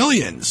worth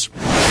millions.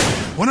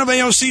 One of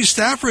AOC's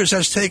staffers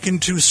has taken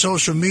to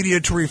social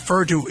media to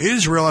refer to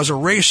Israel as a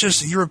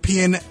racist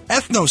European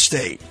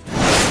ethno-state.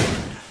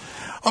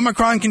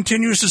 Omicron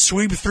continues to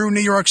sweep through New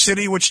York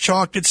City, which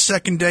chalked its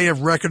second day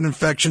of record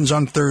infections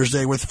on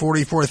Thursday with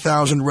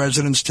 44,000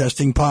 residents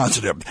testing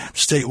positive. The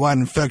statewide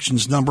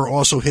infections number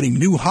also hitting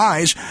new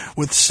highs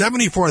with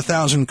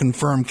 74,000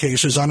 confirmed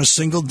cases on a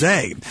single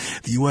day.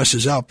 The U.S.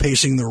 is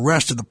outpacing the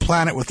rest of the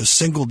planet with a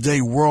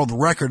single-day world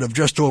record of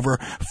just over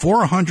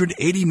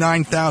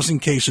 489,000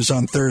 cases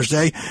on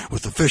Thursday,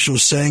 with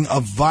officials saying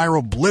a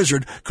viral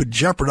blizzard could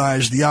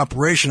jeopardize the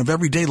operation of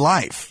everyday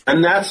life.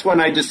 And that's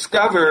when I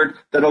discovered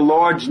that a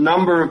large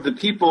number of the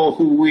people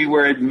who we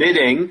were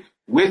admitting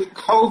with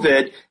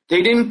COVID,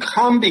 they didn't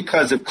come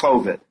because of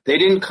COVID. They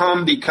didn't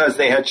come because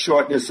they had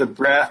shortness of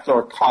breath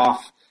or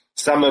cough.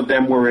 Some of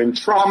them were in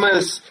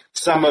traumas.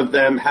 Some of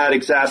them had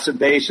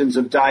exacerbations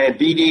of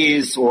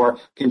diabetes or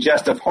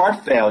congestive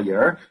heart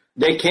failure.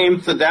 They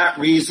came for that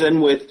reason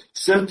with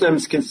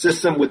symptoms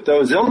consistent with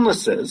those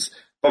illnesses.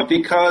 But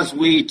because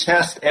we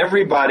test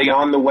everybody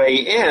on the way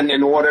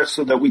in order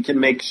so that we can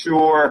make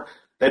sure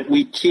that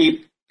we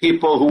keep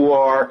people who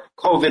are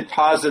COVID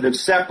positive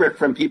separate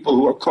from people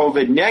who are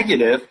COVID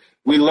negative,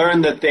 we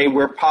learned that they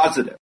were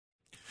positive.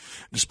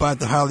 Despite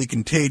the highly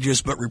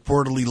contagious but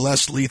reportedly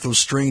less lethal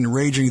strain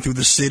raging through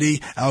the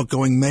city,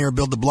 outgoing Mayor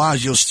Bill de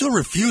Blasio still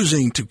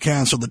refusing to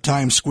cancel the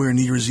Times Square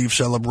New Year's Eve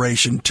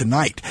celebration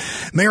tonight.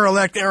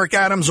 Mayor-elect Eric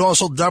Adams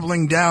also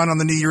doubling down on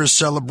the New Year's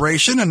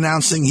celebration,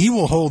 announcing he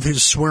will hold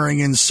his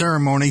swearing-in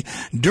ceremony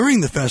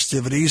during the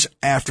festivities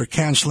after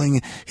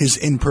canceling his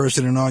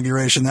in-person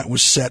inauguration that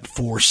was set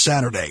for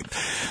Saturday.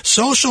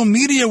 Social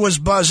media was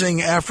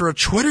buzzing after a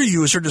Twitter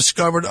user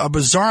discovered a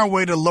bizarre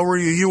way to lower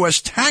your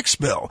U.S. tax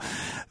bill.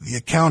 The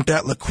account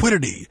at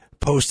Liquidity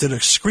posted a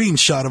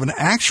screenshot of an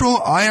actual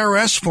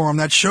IRS form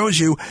that shows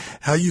you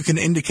how you can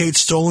indicate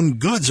stolen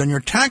goods on your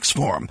tax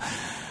form.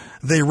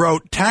 They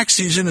wrote, "Tax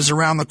season is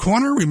around the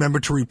corner. Remember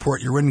to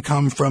report your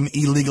income from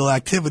illegal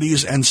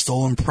activities and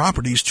stolen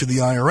properties to the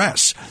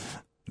IRS."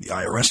 The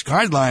IRS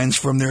guidelines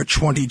from their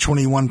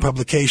 2021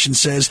 publication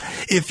says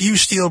if you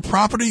steal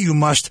property, you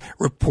must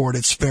report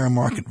its fair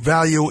market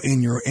value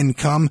in your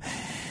income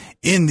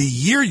in the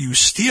year you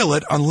steal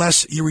it,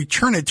 unless you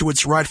return it to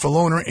its rightful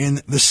owner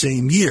in the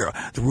same year.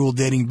 The rule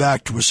dating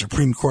back to a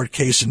Supreme Court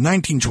case in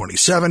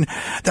 1927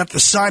 that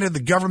decided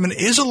the government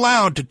is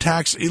allowed to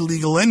tax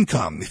illegal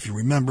income. If you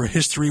remember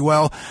history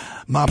well,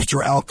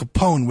 mobster Al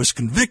Capone was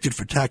convicted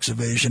for tax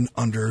evasion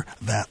under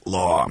that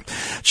law.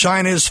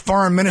 China's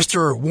foreign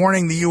minister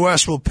warning the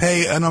U.S. will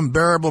pay an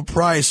unbearable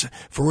price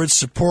for its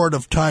support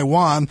of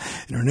Taiwan.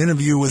 In an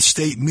interview with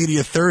state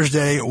media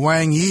Thursday,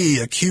 Wang Yi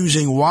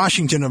accusing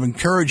Washington of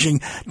encouraging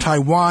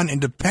Taiwan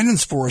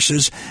independence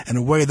forces in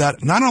a way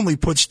that not only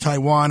puts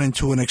Taiwan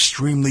into an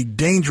extremely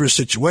dangerous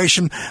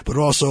situation, but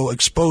also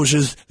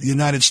exposes the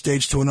United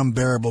States to an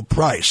unbearable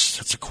price.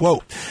 That's a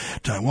quote.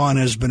 Taiwan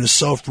has been a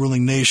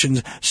self-ruling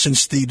nation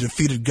since the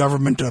defeated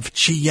government of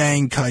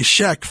Chiang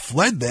Kai-shek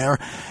fled there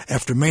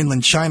after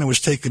mainland China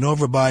was taken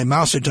over by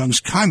Mao Zedong's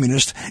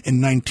communists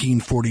in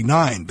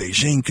 1949.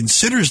 Beijing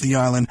considers the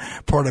island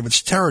part of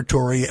its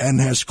territory and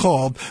has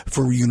called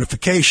for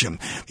reunification.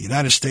 The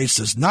United States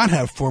does not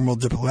have formal formal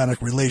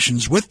diplomatic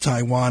relations with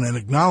Taiwan and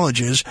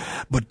acknowledges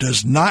but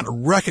does not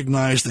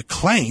recognize the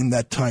claim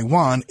that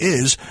Taiwan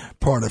is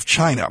part of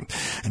China.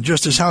 And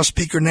just as House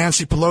Speaker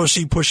Nancy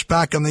Pelosi pushed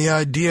back on the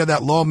idea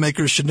that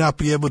lawmakers should not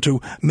be able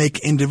to make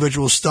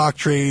individual stock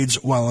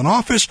trades while in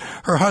office,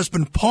 her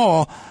husband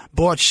Paul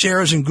bought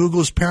shares in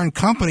Google's parent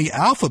company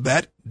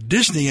Alphabet,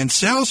 Disney, and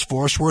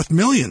Salesforce worth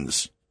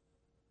millions.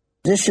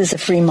 This is a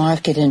free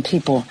market, and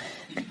people,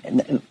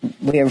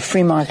 we are a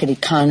free market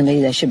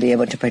economy. They should be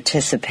able to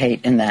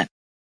participate in that.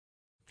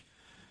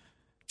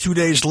 2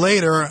 days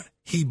later,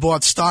 he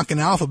bought stock in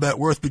Alphabet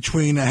worth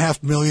between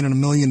 $500,000 and $1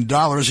 million.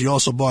 He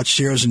also bought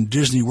shares in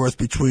Disney worth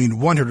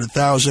between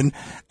 $100,000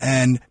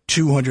 and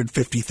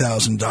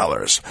 $250,000.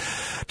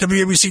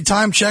 WABC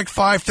time check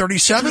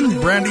 5:37.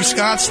 Brandy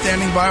Scott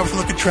standing by with a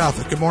look at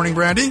traffic. Good morning,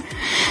 Brandy.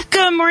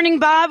 Good morning,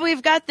 Bob.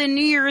 We've got the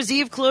New Year's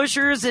Eve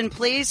closures in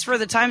place for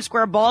the Times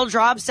Square ball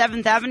drop,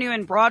 7th Avenue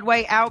and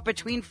Broadway out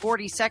between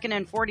 42nd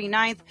and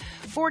 49th.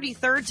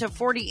 43rd to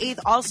 48th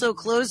also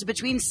closed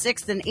between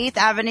 6th and 8th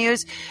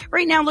Avenues.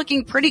 Right now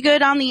looking pretty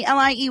good on the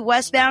LIE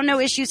westbound. No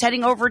issues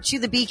heading over to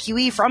the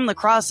BQE from La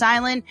Crosse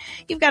Island.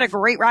 You've got a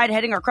great ride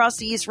heading across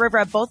the East River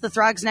at both the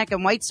Throgs Neck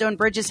and Whitestone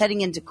bridges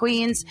heading into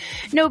Queens.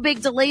 No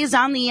big delays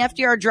on the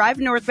FDR Drive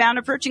northbound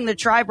approaching the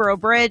Triborough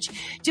Bridge.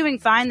 Doing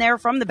fine there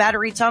from the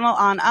Battery Tunnel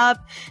on up.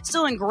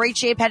 Still in great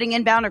shape heading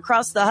inbound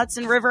across the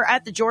Hudson River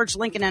at the George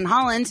Lincoln and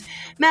Holland.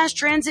 Mass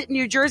Transit,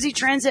 New Jersey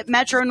Transit,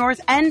 Metro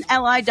North, and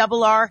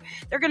LIRR.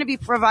 They're going to be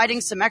providing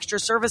some extra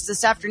service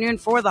this afternoon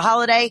for the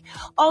holiday.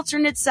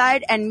 Alternate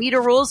side and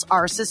meter rules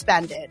are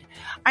suspended.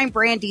 I'm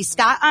Brandy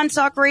Scott on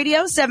Talk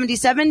Radio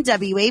 77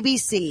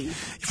 WABC.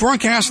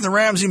 Forecasting the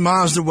Ramsey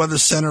Mazda Weather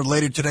Center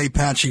later today,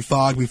 patchy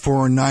fog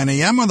before 9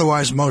 a.m.,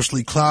 otherwise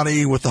mostly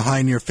cloudy with a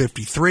high near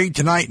 53.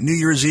 Tonight, New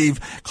Year's Eve,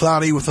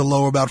 cloudy with a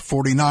low about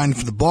 49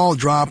 for the ball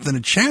drop, then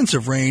a chance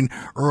of rain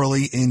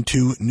early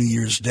into New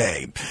Year's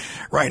Day.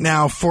 Right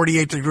now,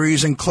 48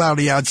 degrees and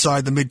cloudy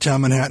outside the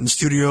Midtown Manhattan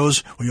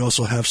studios. We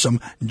also have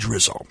some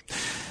drizzle.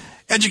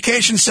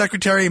 Education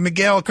Secretary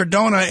Miguel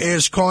Cardona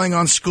is calling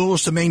on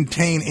schools to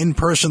maintain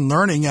in-person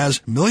learning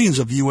as millions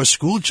of U.S.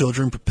 school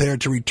children prepare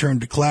to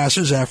return to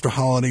classes after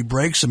holiday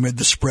breaks amid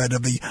the spread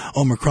of the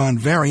Omicron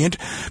variant.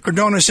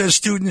 Cardona says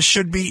students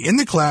should be in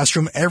the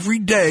classroom every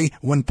day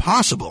when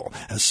possible,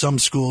 as some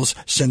schools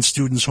send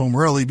students home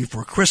early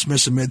before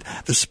Christmas amid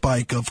the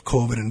spike of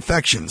COVID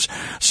infections.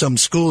 Some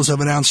schools have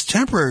announced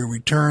temporary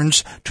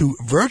returns to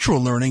virtual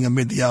learning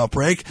amid the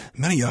outbreak.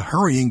 Many are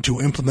hurrying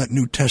to implement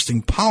new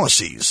testing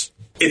policies.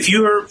 If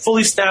you're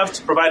fully staffed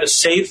to provide a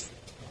safe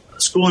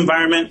school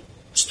environment,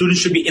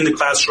 students should be in the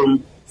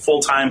classroom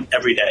full-time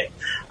every day.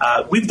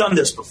 We've done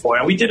this before,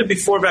 and we did it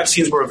before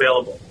vaccines were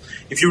available.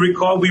 If you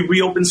recall, we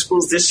reopened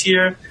schools this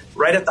year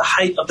right at the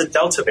height of the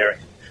Delta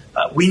variant.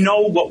 We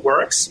know what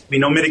works. We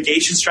know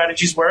mitigation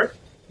strategies work.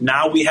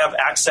 Now we have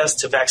access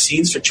to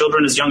vaccines for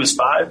children as young as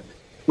 5.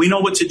 We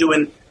know what to do,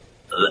 and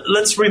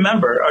let's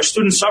remember, our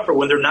students suffer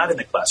when they're not in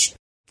the classroom.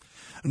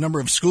 A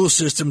number of school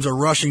systems are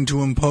rushing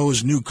to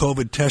impose new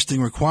COVID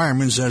testing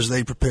requirements as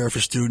they prepare for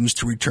students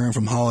to return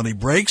from holiday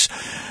breaks.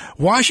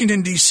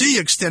 Washington, D.C.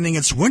 extending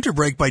its winter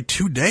break by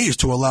 2 days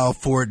to allow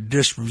for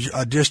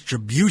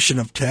distribution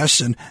of tests,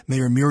 and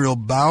Mayor Muriel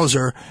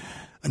Bowser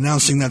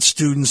announcing that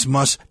students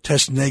must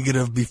test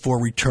negative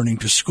before returning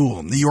to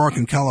school. New York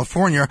and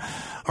California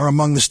are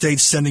among the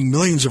states sending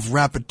millions of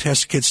rapid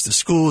test kits to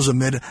schools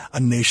amid a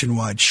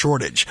nationwide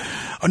shortage.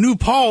 A new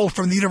poll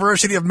from the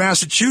University of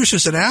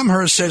Massachusetts at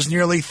Amherst says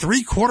nearly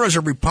 3/4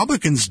 of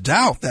Republicans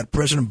doubt that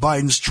President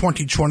Biden's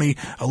 2020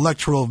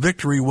 electoral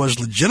victory was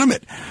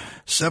legitimate.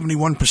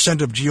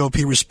 71% of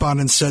GOP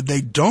respondents said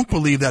they don't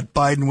believe that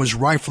Biden was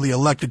rightfully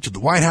elected to the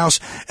White House,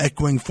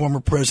 echoing former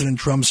President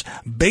Trump's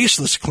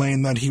baseless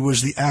claim that he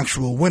was the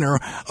actual winner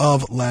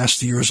of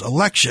last year's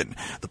election.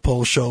 The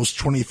poll shows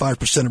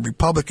 25% of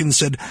Republicans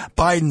said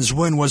Biden's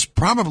win was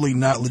probably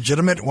not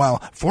legitimate, while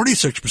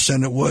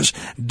 46% it was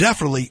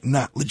definitely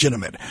not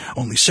legitimate.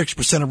 Only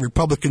 6% of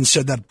Republicans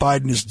said that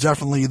Biden is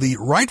definitely the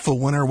rightful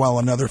winner, while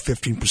another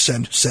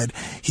 15% said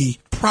he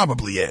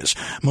probably is.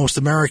 Most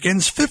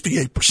Americans,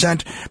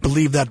 58%,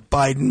 believe that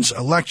Biden's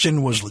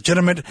election was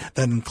legitimate.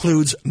 That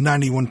includes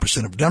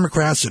 91% of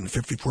Democrats and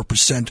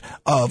 54%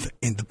 of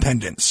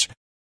independents.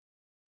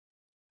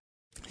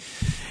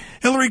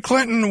 Hillary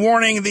Clinton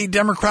warning the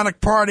Democratic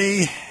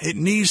Party it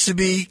needs to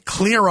be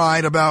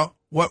clear-eyed about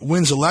what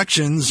wins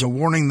elections, a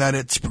warning that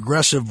its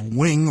progressive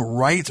wing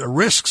right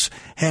risks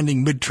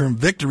handing midterm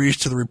victories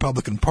to the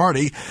Republican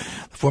Party.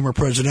 The former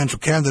presidential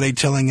candidate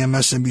telling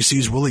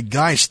MSNBC's Willie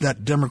Geist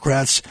that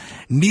Democrats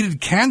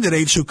needed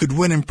candidates who could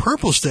win in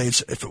purple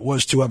states if it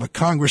was to have a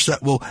Congress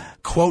that will,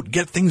 quote,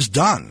 get things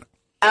done.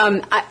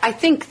 I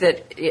think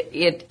that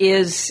it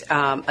is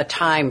a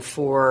time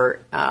for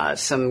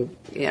some,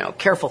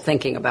 careful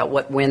thinking about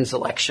what wins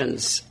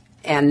elections,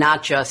 and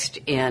not just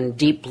in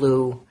deep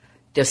blue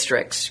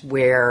districts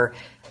where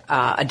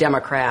a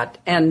Democrat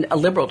and a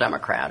liberal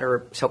Democrat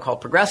or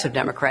so-called progressive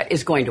Democrat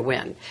is going to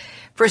win.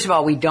 First of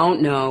all, we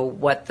don't know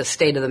what the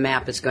state of the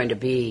map is going to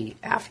be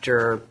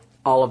after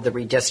all of the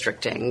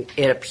redistricting,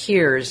 it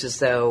appears as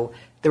though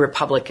the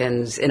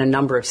Republicans in a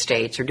number of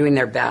states are doing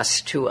their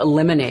best to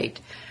eliminate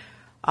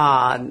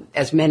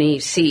as many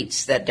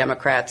seats that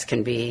Democrats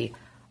can be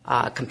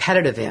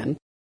competitive in.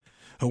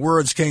 Her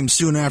words came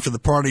soon after the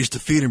party's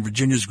defeat in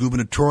Virginia's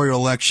gubernatorial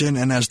election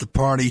and as the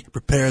party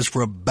prepares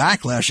for a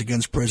backlash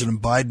against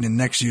President Biden in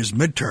next year's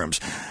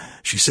midterms.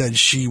 She said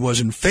she was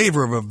in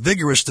favor of a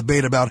vigorous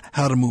debate about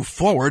how to move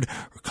forward.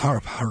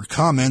 Her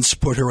comments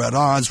put her at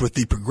odds with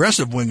the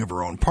progressive wing of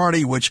her own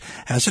party, which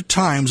has at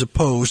times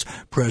opposed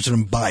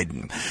President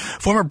Biden.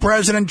 Former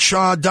President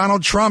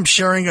Donald Trump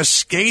sharing a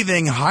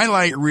scathing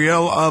highlight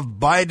reel of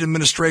Biden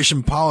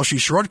administration policy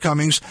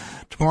shortcomings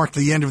to mark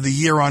the end of the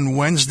year on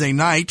Wednesday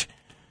night.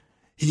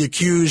 He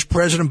accused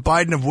President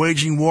Biden of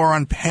waging war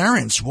on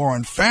parents, war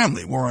on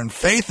family, war on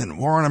faith, and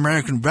war on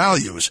American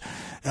values,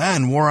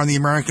 and war on the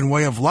American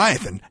way of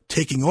life, and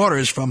taking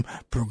orders from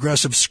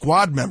progressive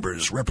squad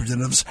members,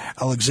 Representatives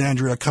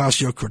Alexandria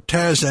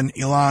Ocasio-Cortez and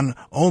Ilhan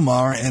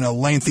Omar, in a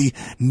lengthy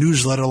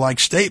newsletter-like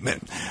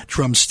statement.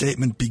 Trump's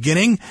statement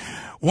beginning,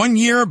 1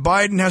 year,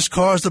 Biden has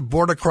caused a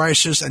border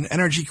crisis, an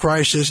energy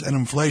crisis, an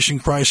inflation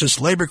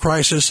crisis, labor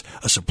crisis,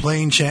 a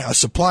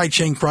supply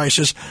chain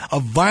crisis,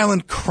 a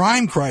violent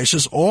crime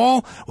crisis,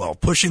 all while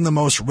pushing the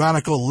most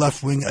radical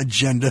left-wing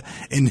agenda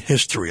in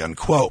history,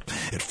 unquote.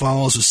 It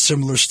follows a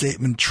similar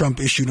statement Trump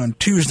issued on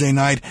Tuesday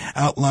night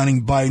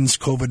outlining Biden's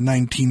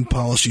COVID-19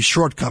 policy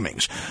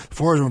shortcomings.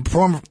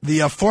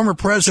 The former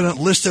president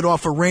listed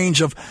off a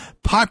range of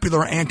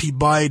popular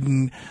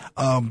anti-Biden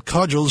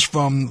cudgels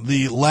from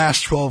the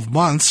last 12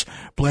 months,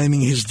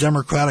 blaming his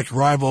Democratic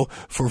rival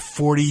for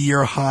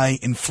 40-year high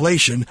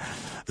inflation,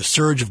 the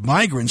surge of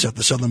migrants at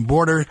the southern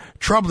border,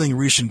 troubling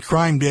recent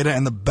crime data,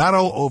 and the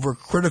battle over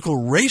critical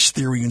race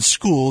theory in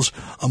schools,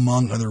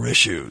 among other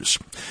issues.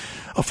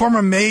 A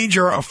former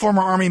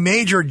Army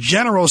Major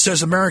General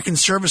says American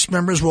service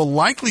members will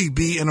likely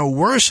be in a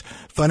worse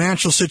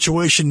financial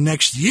situation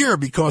next year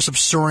because of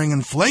soaring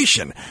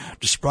inflation,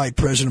 despite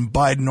President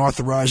Biden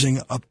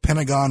authorizing a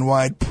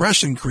Pentagon-wide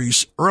press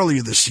increase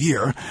earlier this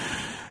year.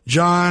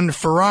 John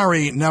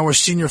Ferrari, now a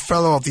senior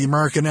fellow at the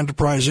American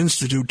Enterprise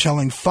Institute,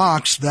 telling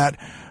Fox that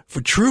for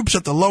troops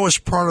at the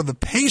lowest part of the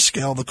pay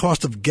scale, the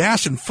cost of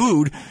gas and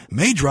food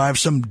may drive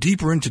some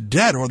deeper into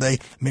debt, or they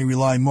may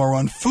rely more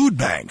on food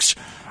banks.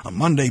 On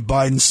Monday,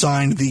 Biden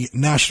signed the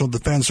National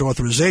Defense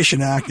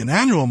Authorization Act, an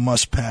annual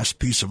must-pass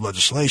piece of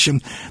legislation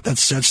that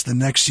sets the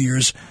next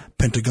year's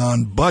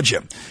Pentagon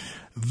budget.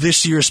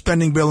 This year's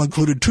spending bill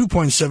included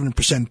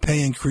 2.7%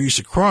 pay increase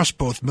across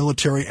both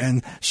military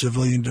and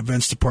civilian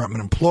Defense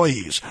Department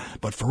employees,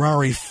 but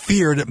Ferrari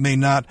feared it may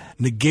not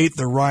negate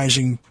the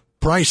rising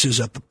prices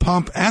at the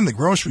pump and the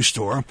grocery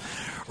store.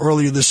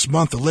 Earlier this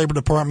month, the Labor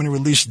Department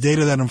released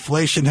data that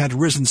inflation had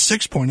risen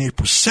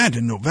 6.8%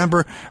 in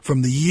November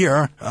from the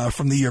year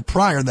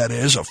prior, that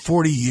is, a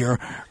 40-year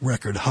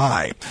record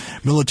high.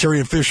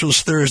 Military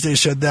officials Thursday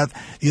said that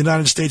the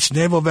United States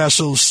naval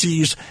vessel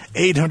seized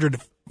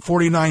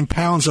 849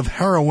 pounds of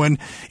heroin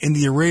in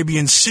the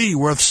Arabian Sea,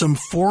 worth some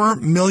 $4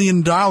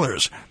 million.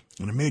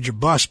 In a major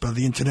bust by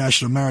the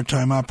International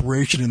Maritime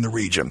Operation in the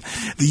region.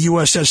 The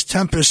USS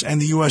Tempest and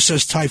the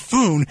USS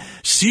Typhoon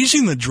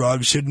seizing the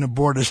drugs hidden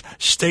aboard a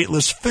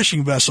stateless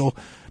fishing vessel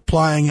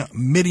plying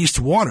Mideast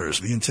waters,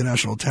 the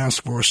International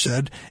Task Force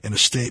said in a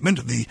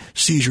statement, the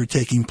seizure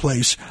taking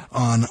place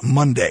on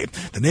Monday.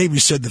 The Navy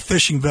said the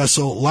fishing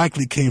vessel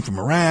likely came from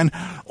Iran.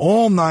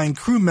 All 9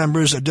 crew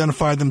members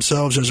identified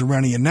themselves as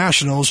Iranian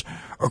nationals,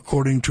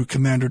 according to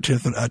Commander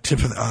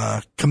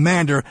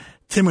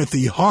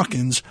Timothy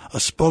Hawkins, a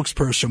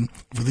spokesperson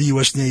for the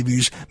U.S.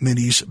 Navy's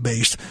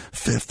Mideast-based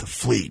Fifth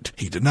Fleet.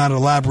 He did not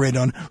elaborate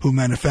on who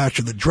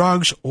manufactured the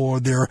drugs or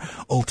their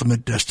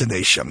ultimate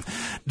destination.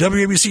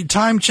 WABC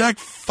time check,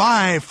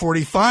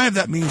 5:45.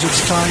 That means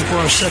it's time for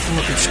our second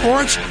look at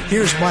sports.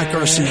 Here's Mike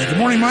Garcia. Good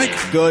morning, Mike.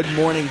 Good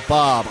morning,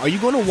 Bob. Are you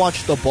going to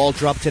watch the ball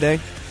drop today?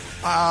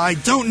 I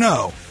don't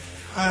know.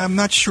 I'm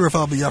not sure if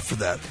I'll be up for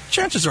that.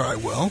 Chances are I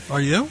will. Are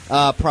you?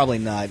 Probably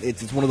not.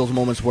 It's one of those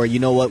moments where you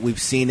know what,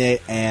 we've seen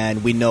it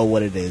and we know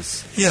what it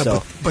is. Yeah,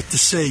 so. but to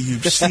say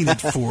you've seen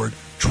it for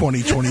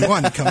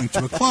 2021 coming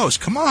to a close,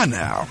 come on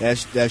now.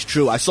 That's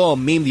true. I saw a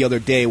meme the other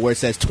day where it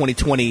says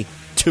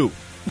 2022.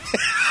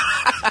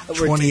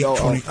 2020.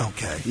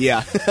 Okay.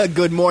 Yeah.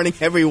 Good morning,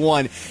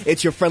 everyone.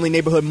 It's your friendly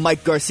neighborhood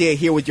Mike Garcia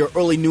here with your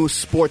early news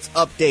sports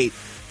update.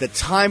 The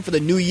time for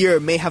the new year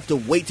may have to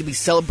wait to be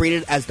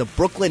celebrated as the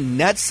Brooklyn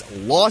Nets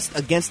lost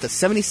against the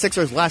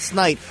 76ers last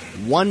night,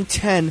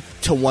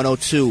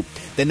 110-102.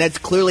 The Nets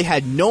clearly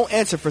had no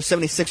answer for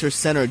 76ers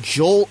center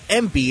Joel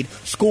Embiid,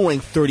 scoring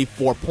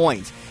 34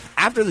 points.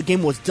 After the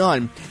game was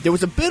done, there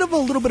was a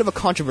little bit of a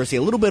controversy,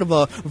 a little bit of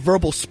a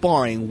verbal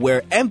sparring where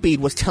Embiid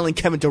was telling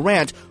Kevin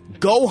Durant,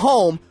 go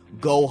home,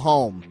 go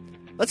home.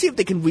 Let's see if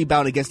they can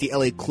rebound against the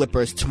LA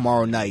Clippers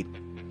tomorrow night.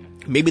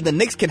 Maybe the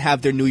Knicks can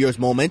have their New Year's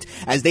moment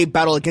as they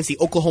battle against the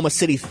Oklahoma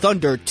City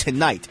Thunder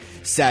tonight.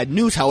 Sad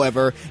news,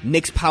 however,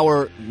 Knicks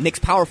power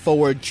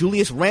forward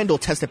Julius Randle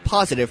tested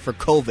positive for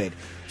COVID.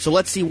 So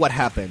let's see what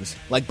happens.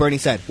 Like Bernie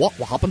said, what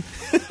happened?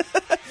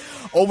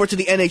 Over to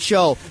the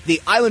NHL,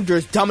 the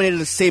Islanders dominated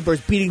the Sabres,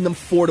 beating them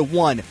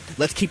 4-1.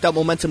 Let's keep that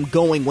momentum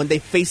going when they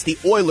face the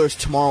Oilers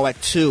tomorrow at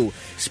 2.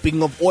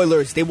 Speaking of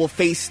Oilers, they will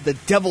face the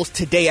Devils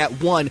today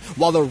at 1,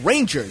 while the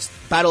Rangers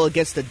battle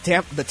against the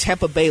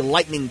Tampa Bay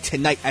Lightning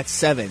tonight at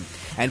 7.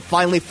 And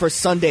finally, for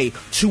Sunday,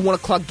 2 1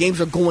 o'clock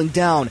games are going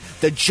down.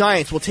 The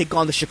Giants will take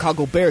on the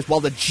Chicago Bears,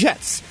 while the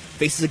Jets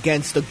faces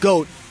against the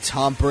GOAT,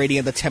 Tom Brady,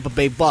 and the Tampa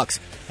Bay Bucks.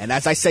 And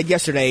as I said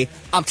yesterday,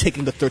 I'm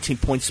taking the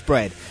 13-point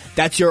spread.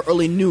 That's your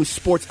early news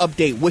sports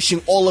update.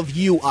 Wishing all of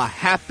you a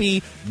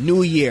happy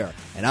new year.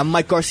 And I'm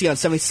Mike Garcia on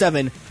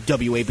 77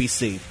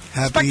 WABC.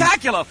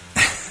 Spectacular!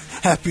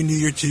 Happy New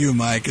Year to you,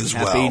 Mike, as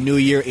well. Happy New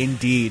Year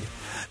indeed.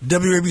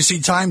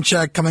 WABC time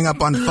check coming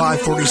up on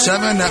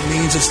 5:47. That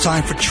means it's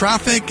time for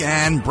traffic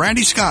and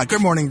Brandy Scott.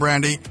 Good morning,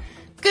 Brandy.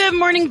 Good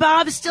morning,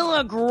 Bob. Still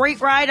a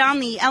great ride on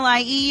the LIE.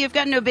 You've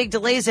got no big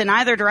delays in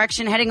either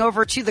direction heading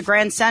over to the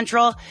Grand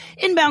Central.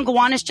 Inbound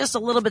Gowanus just a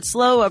little bit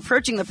slow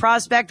approaching the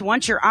Prospect.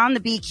 Once you're on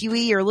the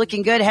BQE, you're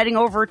looking good heading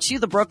over to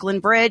the Brooklyn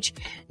Bridge.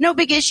 No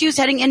big issues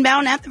heading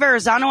inbound at the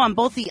Verrazano on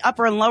both the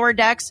upper and lower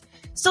decks.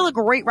 Still a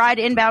great ride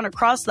inbound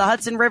across the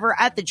Hudson River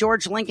at the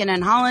George Lincoln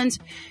and Hollins.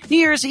 New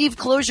Year's Eve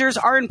closures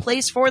are in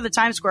place for the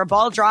Times Square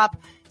ball drop.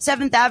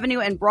 7th Avenue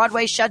and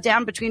Broadway shut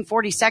down between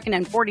 42nd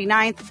and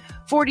 49th.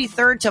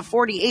 43rd to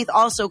 48th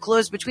also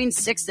closed between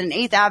 6th and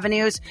 8th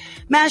Avenues.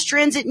 Mass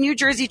Transit, New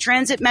Jersey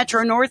Transit,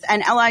 Metro North,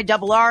 and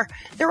LIRR,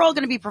 they're all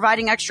going to be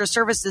providing extra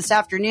service this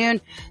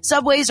afternoon.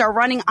 Subways are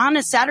running on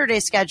a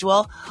Saturday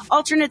schedule.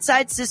 Alternate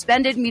sides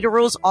suspended. Meter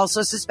rules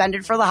also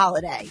suspended for the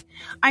holiday.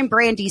 I'm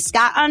Brandy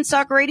Scott on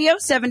Talk Radio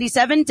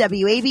 77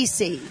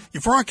 WABC.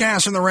 Your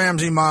forecast in the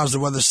Ramsey Mazda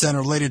Weather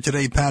Center later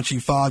today, patchy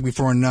fog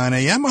before 9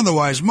 a.m.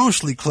 Otherwise,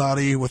 mostly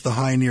cloudy with the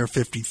high near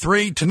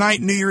 53.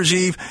 Tonight, New Year's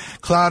Eve,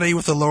 cloudy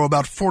with a low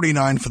about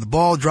 49 for the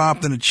ball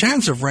drop, then a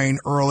chance of rain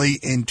early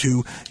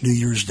into New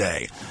Year's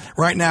Day.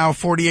 Right now,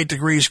 48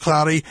 degrees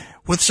cloudy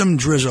with some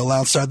drizzle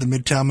outside the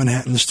Midtown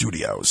Manhattan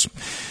studios.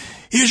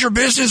 Here's your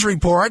business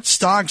report.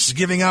 Stocks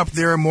giving up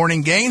their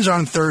morning gains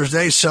on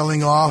Thursday,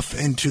 selling off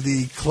into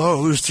the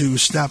close to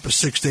snap a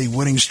 6-day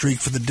winning streak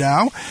for the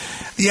Dow.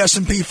 The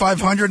S&P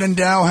 500 and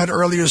Dow had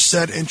earlier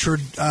set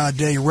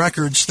intraday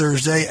records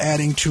Thursday,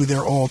 adding to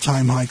their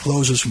all-time high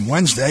closes from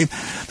Wednesday.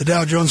 The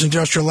Dow Jones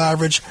Industrial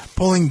Average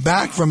pulling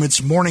back from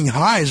its morning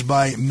highs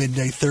by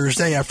midday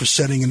Thursday after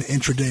setting an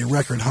intraday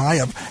record high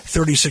of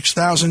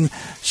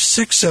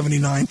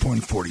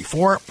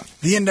 36,679.44.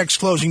 The index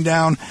closing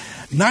down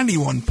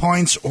 91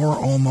 points, or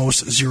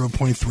almost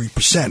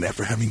 0.3%,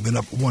 after having been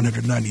up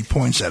 190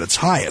 points at its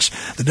highest.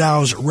 The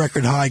Dow's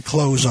record high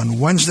close on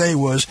Wednesday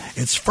was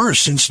its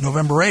first since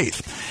November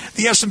 8th.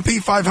 The S&P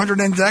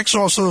 500 index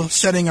also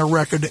setting a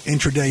record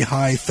intraday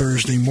high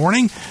Thursday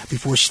morning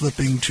before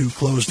slipping to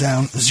close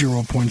down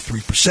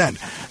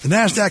 0.3%. The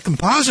Nasdaq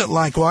Composite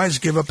likewise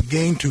gave up a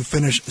gain to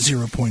finish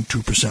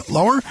 0.2%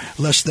 lower,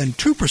 less than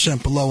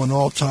 2% below an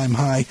all-time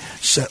high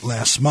set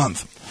last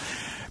month.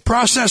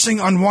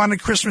 Processing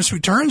unwanted Christmas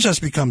returns has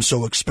become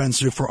so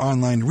expensive for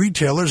online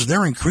retailers,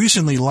 they're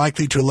increasingly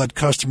likely to let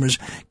customers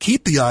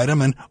keep the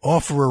item and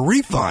offer a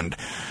refund.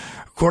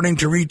 According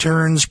to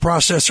returns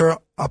processor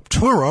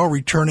Optoro,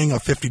 returning a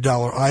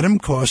 $50 item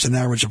cost an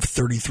average of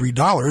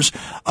 $33,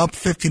 up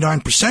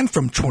 59%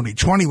 from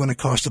 2020 when it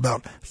cost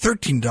about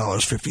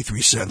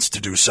 $13.53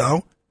 to do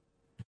so.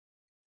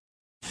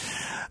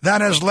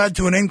 That has led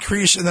to an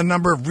increase in the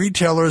number of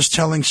retailers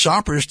telling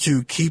shoppers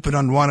to keep an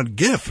unwanted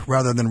gift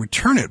rather than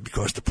return it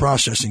because the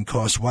processing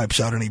cost wipes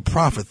out any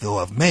profit they'll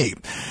have made.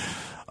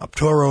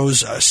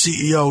 Optoro's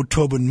CEO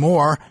Tobin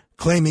Moore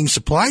claiming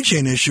supply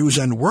chain issues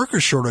and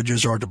worker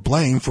shortages are to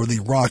blame for the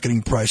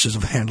rocketing prices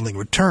of handling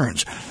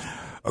returns.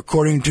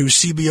 According to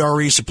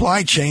CBRE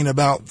Supply Chain,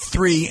 about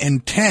 3 in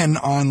 10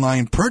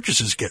 online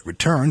purchases get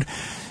returned.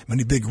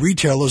 Many big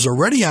retailers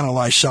already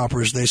analyze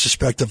shoppers they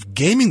suspect of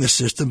gaming the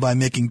system by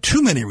making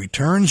too many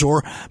returns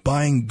or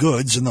buying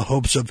goods in the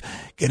hopes of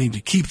getting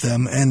to keep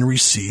them and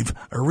receive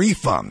a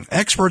refund.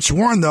 Experts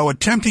warn, though,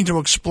 attempting to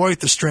exploit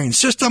the strange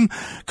system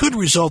could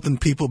result in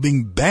people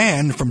being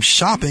banned from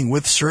shopping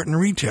with certain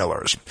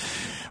retailers.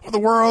 The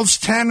world's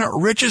 10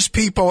 richest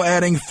people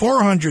adding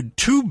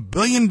 $402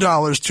 billion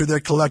to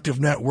their collective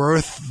net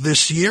worth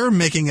this year,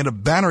 making it a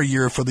banner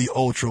year for the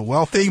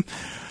ultra-wealthy.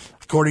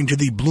 According to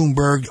the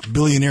Bloomberg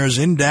Billionaires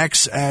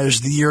Index,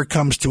 as the year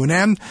comes to an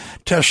end,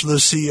 Tesla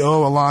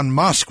CEO Elon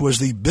Musk was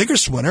the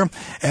biggest winner,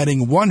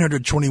 adding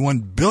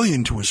 $121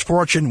 billion to his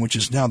fortune, which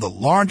is now the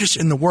largest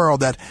in the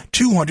world at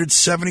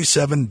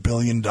 $277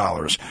 billion.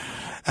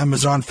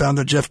 Amazon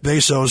founder Jeff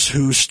Bezos,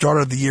 who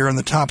started the year in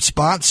the top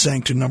spot,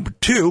 sank to number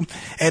 2,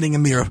 adding a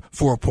mere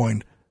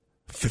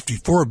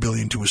 $4.54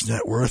 billion to his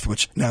net worth,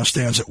 which now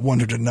stands at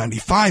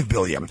 $195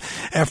 billion.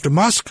 After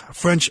Musk,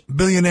 French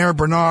billionaire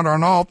Bernard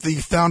Arnault, the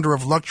founder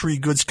of luxury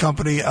goods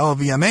company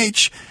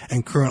LVMH,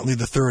 and currently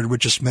the third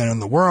richest man in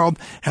the world,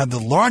 had the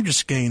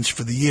largest gains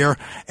for the year,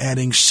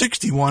 adding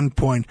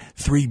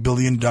 $61.3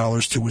 billion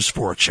to his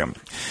fortune.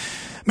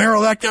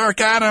 Mayor-elect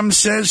Eric Adams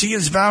says he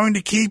is vowing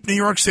to keep New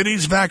York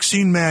City's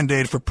vaccine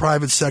mandate for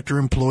private sector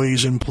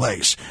employees in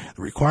place.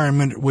 The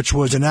requirement, which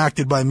was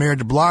enacted by Mayor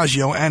de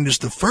Blasio and is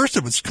the first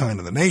of its kind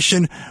in the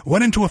nation,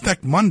 went into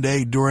effect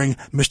Monday during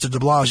Mr. de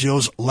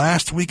Blasio's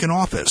last week in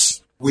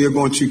office. We are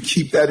going to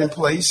keep that in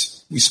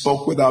place. We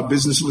spoke with our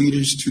business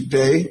leaders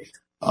today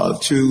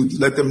to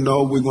let them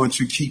know we're going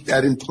to keep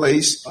that in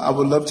place. I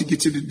would love to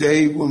get to the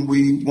day when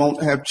we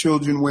won't have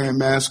children wearing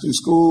masks in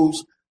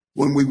schools,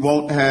 when we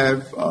won't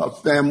have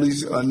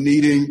families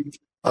needing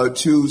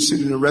to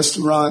sit in a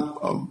restaurant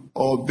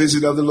or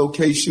visit other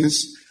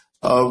locations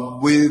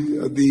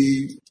with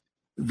the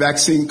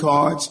vaccine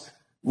cards.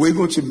 We're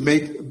going to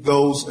make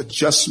those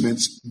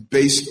adjustments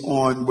based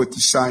on what the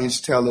science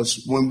tells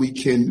us when we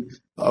can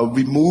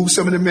remove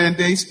some of the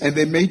mandates, and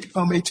there may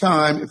come a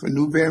time, if a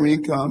new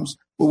variant comes,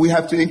 where we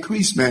have to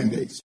increase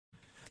mandates.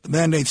 The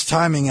mandate's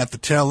timing at the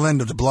tail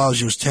end of de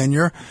Blasio's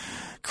tenure,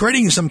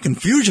 creating some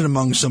confusion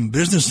among some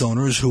business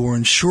owners who were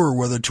unsure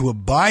whether to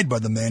abide by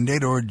the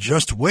mandate or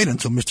just wait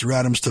until Mr.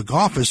 Adams took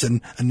office and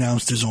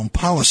announced his own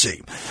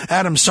policy.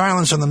 Adams'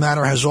 silence on the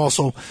matter has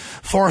also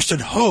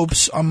fostered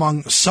hopes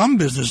among some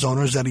business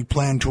owners that he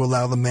planned to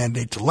allow the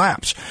mandate to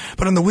lapse.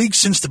 But in the weeks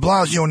since de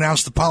Blasio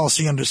announced the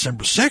policy on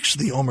December 6th,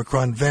 the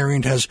Omicron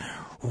variant has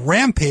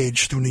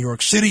rampaged through New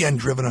York City and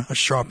driven a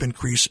sharp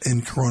increase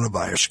in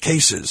coronavirus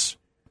cases.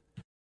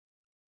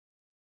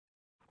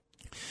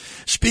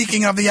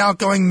 Speaking of the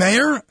outgoing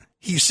mayor,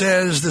 he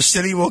says the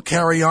city will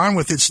carry on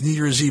with its New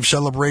Year's Eve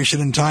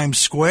celebration in Times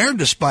Square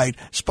despite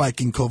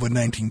spiking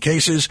COVID-19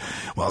 cases.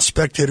 While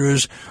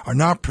spectators were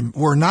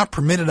not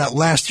permitted at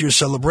last year's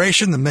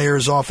celebration, the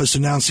mayor's office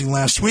announcing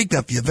last week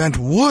that the event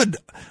would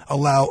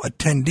allow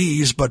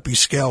attendees but be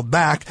scaled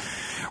back.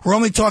 We're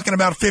only talking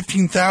about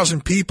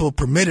 15,000 people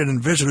permitted,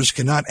 and visitors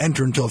cannot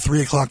enter until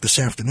 3 o'clock this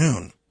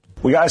afternoon.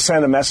 We got to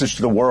send a message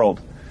to the world.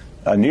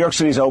 New York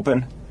City's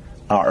open.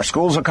 Our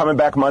schools are coming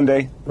back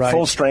Monday,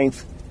 full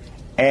strength.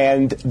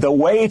 And the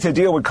way to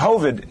deal with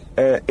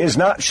COVID is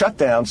not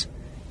shutdowns.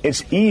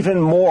 It's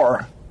even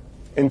more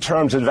in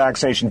terms of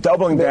vaccination,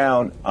 doubling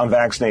down on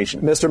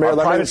vaccination. Mr. Mayor, our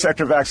private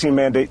sector vaccine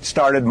mandate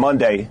started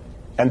Monday,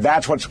 and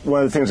that's one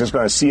of the things that's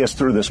going to see us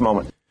through this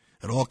moment.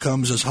 It all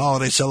comes as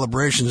holiday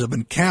celebrations have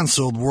been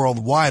canceled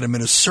worldwide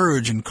amid a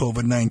surge in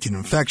COVID-19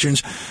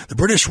 infections. The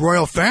British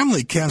royal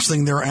family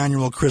canceling their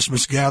annual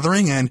Christmas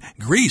gathering, and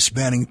Greece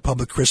banning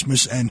public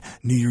Christmas and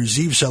New Year's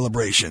Eve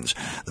celebrations.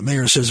 The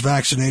mayor says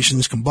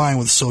vaccinations combined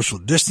with social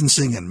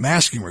distancing and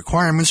masking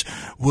requirements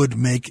would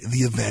make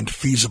the event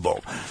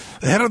feasible.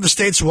 The head of the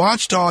state's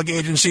watchdog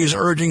agency is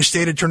urging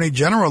State Attorney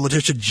General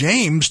Letitia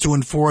James to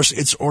enforce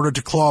its order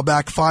to claw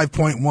back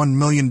 $5.1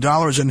 million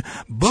in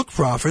book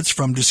profits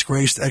from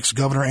disgraced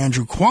ex-Governor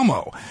Andrew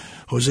Cuomo.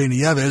 Jose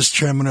Nieves,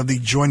 chairman of the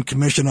Joint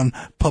Commission on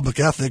Public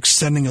Ethics,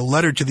 sending a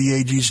letter to the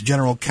AG's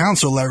general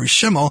counsel, Larry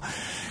Schimmel,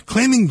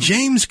 claiming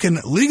James can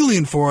legally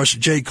enforce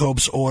Jay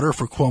Cope's order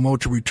for Cuomo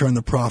to return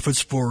the profits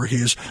for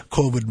his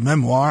COVID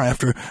memoir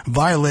after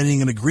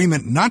violating an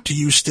agreement not to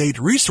use state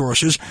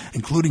resources,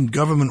 including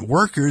government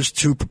workers,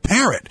 to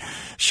prepare it.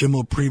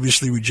 Schimmel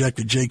previously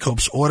rejected Jay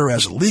Cope's order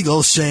as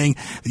illegal, saying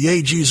the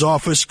AG's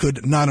office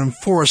could not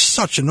enforce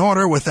such an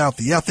order without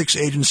the ethics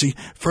agency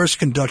first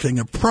conducting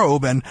a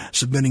probe and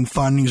submitting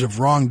findings of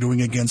wrongdoing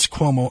against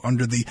Cuomo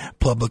under the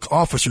Public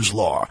Officers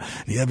Law.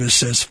 Nieves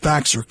says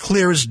facts are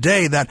clear as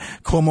day that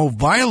Cuomo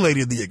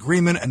violated the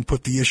agreement and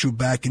put the issue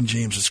back in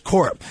James's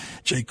court.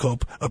 Jay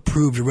Cope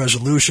approved a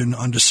resolution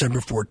on December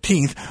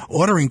 14th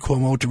ordering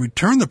Cuomo to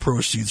return the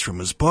proceeds from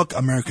his book,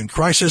 American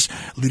Crisis,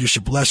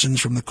 Leadership Lessons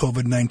from the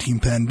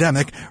COVID-19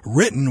 Pandemic,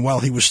 written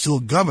while he was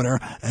still governor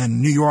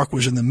and New York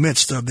was in the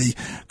midst of the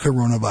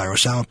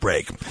coronavirus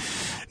outbreak.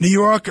 New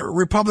York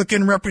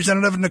Republican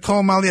Representative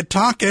Nicole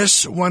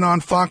Malliotakis went on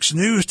Fox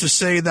News to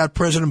say that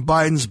President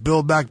Biden's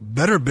Build Back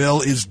Better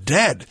bill is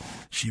dead.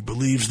 She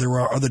believes there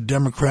are other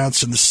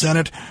Democrats in the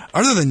Senate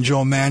other than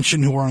Joe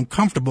Manchin who are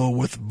uncomfortable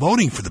with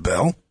voting for the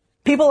bill.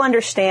 People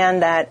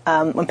understand that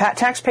when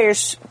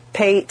taxpayers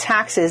pay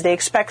taxes, they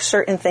expect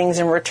certain things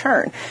in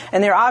return.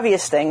 And there are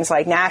obvious things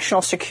like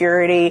national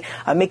security,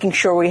 making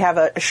sure we have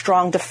a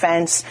strong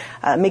defense,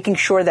 making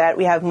sure that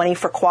we have money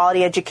for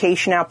quality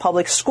education in our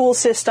public school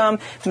system,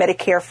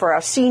 Medicare for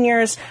our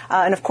seniors,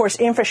 and, of course,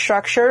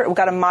 infrastructure. We've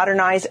got to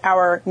modernize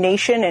our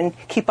nation and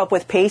keep up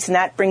with pace, and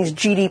that brings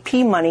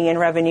GDP money and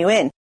revenue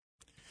in.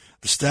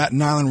 The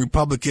Staten Island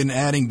Republican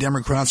adding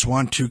Democrats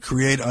want to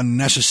create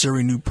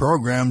unnecessary new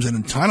programs and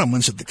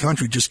entitlements that the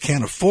country just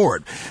can't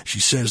afford.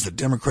 She says that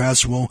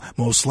Democrats will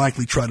most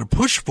likely try to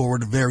push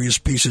forward various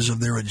pieces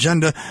of their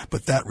agenda,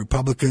 but that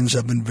Republicans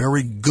have been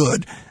very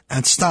good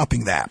at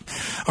stopping that.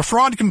 A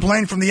fraud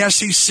complaint from the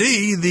SEC.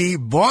 The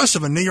boss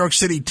of a New York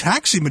City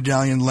taxi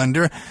medallion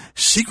lender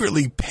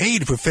secretly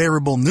paid for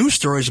favorable news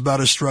stories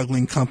about a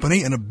struggling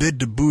company in a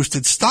bid to boost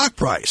its stock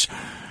price.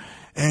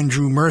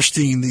 Andrew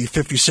Murstein, the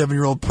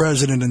 57-year-old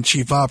president and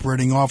chief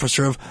operating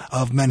officer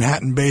of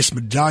Manhattan-based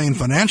Medallion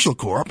Financial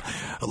Corp.,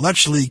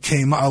 allegedly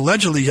came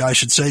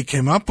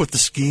up with the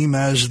scheme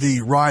as the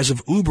rise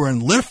of Uber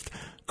and Lyft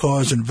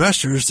caused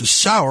investors to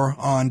sour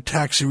on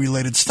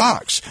taxi-related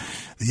stocks.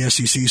 The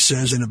SEC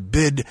says in a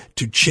bid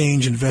to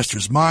change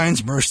investors'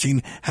 minds,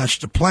 Murstein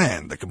hatched a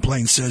plan. The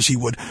complaint says he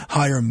would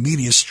hire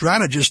media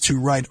strategists to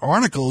write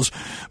articles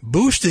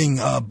boasting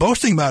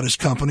about his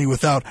company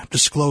without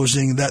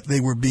disclosing that they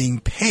were being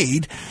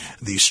paid.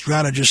 The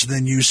strategists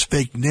then used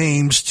fake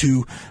names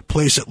to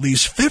place at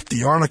least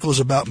 50 articles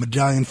about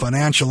Medallion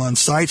Financial on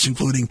sites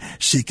including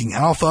Seeking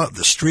Alpha,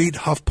 The Street,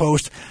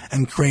 HuffPost,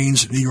 and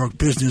Crain's New York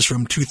Business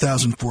from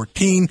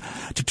 2014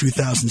 to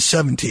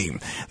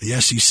 2017.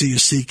 The SEC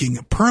is seeking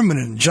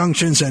permanent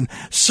injunctions and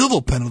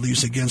civil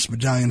penalties against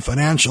Medallion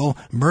Financial,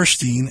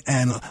 Murstein,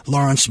 and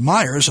Lawrence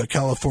Myers, a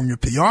California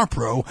PR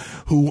pro,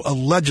 who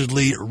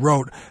allegedly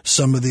wrote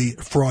some of the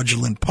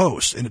fraudulent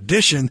posts. In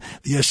addition,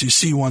 the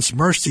SEC wants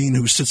Murstein,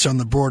 who sits on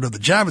the board of the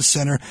Javits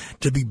Center,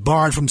 to be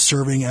barred from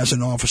serving as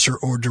an officer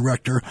or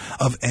director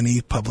of any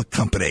public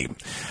company.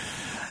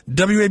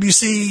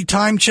 WABC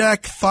time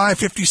check,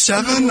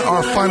 5:57.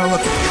 Our final look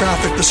at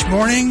traffic this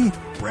morning.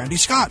 Brandy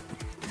Scott.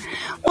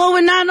 Well,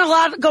 with not a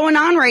lot going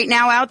on right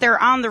now out there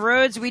on the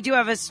roads, we do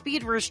have a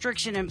speed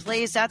restriction in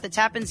place at the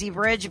Tappan Zee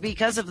Bridge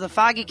because of the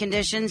foggy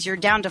conditions. You're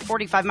down to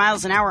 45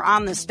 miles an hour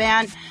on the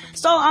span.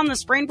 Still on the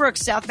Springbrook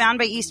southbound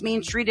by East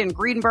Main Street in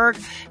Greenberg.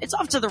 It's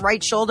off to the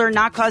right shoulder,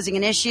 not causing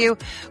an issue.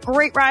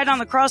 Great ride on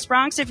the Cross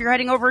Bronx if you're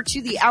heading over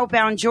to the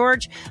outbound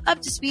George.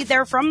 Up to speed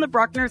there from the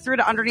Bruckner through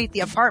to underneath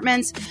the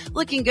apartments.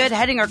 Looking good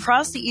heading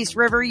across the East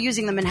River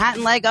using the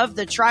Manhattan leg of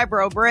the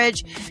Triborough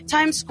Bridge.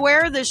 Times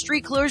Square, the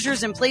street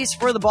closures in place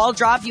for the ball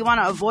drop. You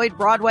want to avoid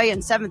Broadway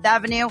and 7th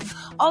Avenue.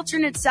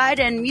 Alternate side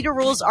and meter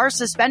rules are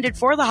suspended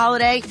for the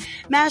holiday.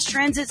 Mass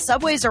transit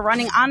subways are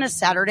running on a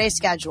Saturday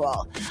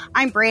schedule.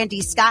 I'm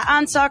Brandy Scott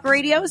on Talk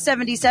Radio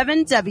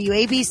 77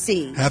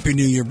 WABC. Happy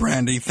New Year,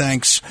 Brandy.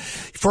 Thanks.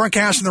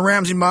 Forecast in the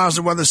Ramsey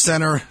Mazda Weather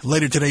Center.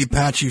 Later today,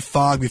 patchy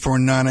fog before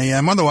 9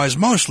 a.m. Otherwise,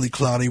 mostly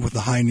cloudy with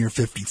a high near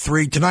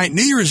 53. Tonight,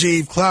 New Year's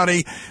Eve,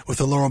 cloudy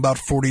with a low about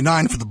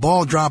 49 for the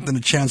ball drop and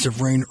a chance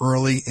of rain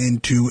early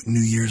into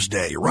New Year's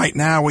Day. Right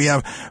now, we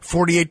have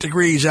 48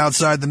 degrees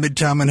outside the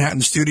Midtown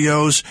Manhattan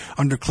studios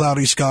under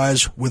cloudy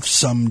skies with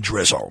some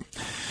drizzle.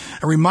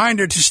 A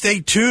reminder to stay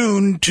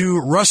tuned to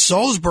Russ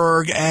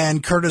Solzberg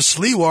and Curtis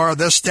Sliwa.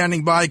 They're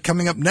standing by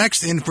coming up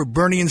next in for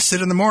Bernie and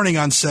Sid in the Morning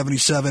on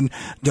 77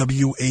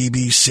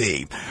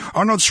 WABC.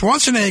 Arnold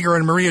Schwarzenegger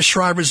and Maria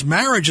Shriver's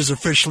marriage is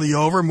officially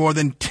over more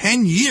than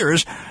 10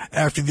 years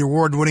after the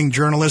award-winning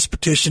journalist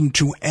petitioned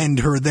to end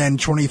her then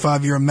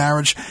 25-year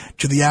marriage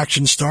to the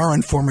action star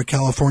and former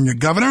California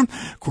governor.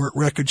 Court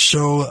records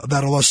show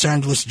that a Los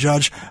Angeles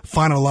judge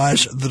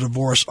finalized the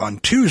divorce on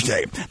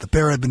Tuesday. The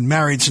pair had been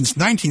married since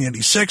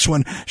 1986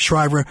 when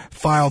Shriver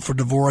filed for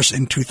divorce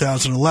in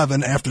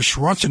 2011 after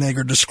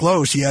Schwarzenegger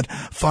disclosed he had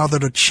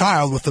fathered a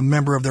child with a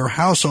member of their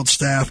household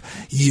staff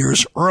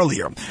years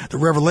earlier. The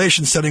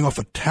revelation setting off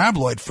a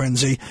tabloid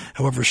frenzy.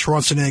 However,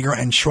 Schwarzenegger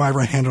and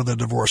Shriver handled the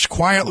divorce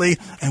quietly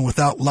and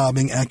without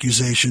lobbing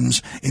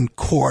accusations in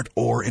court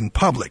or in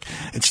public.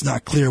 It's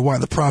not clear why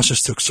the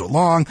process took so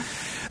long.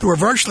 There were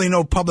virtually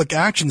no public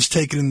actions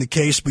taken in the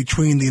case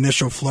between the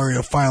initial flurry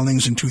of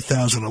filings in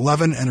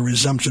 2011 and a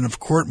resumption of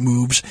court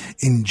moves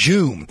in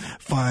June.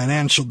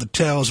 Financial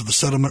details of the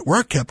settlement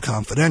were kept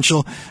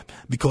confidential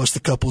because the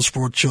couple's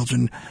 4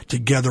 children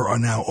together are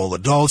now all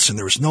adults and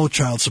there is no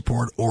child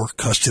support or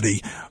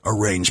custody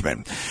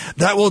arrangement.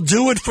 That will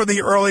do it for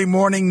the early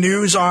morning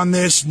news on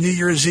this New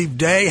Year's Eve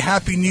day.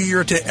 Happy New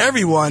Year to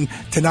everyone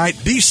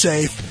tonight. Be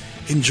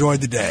safe. Enjoy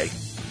the day.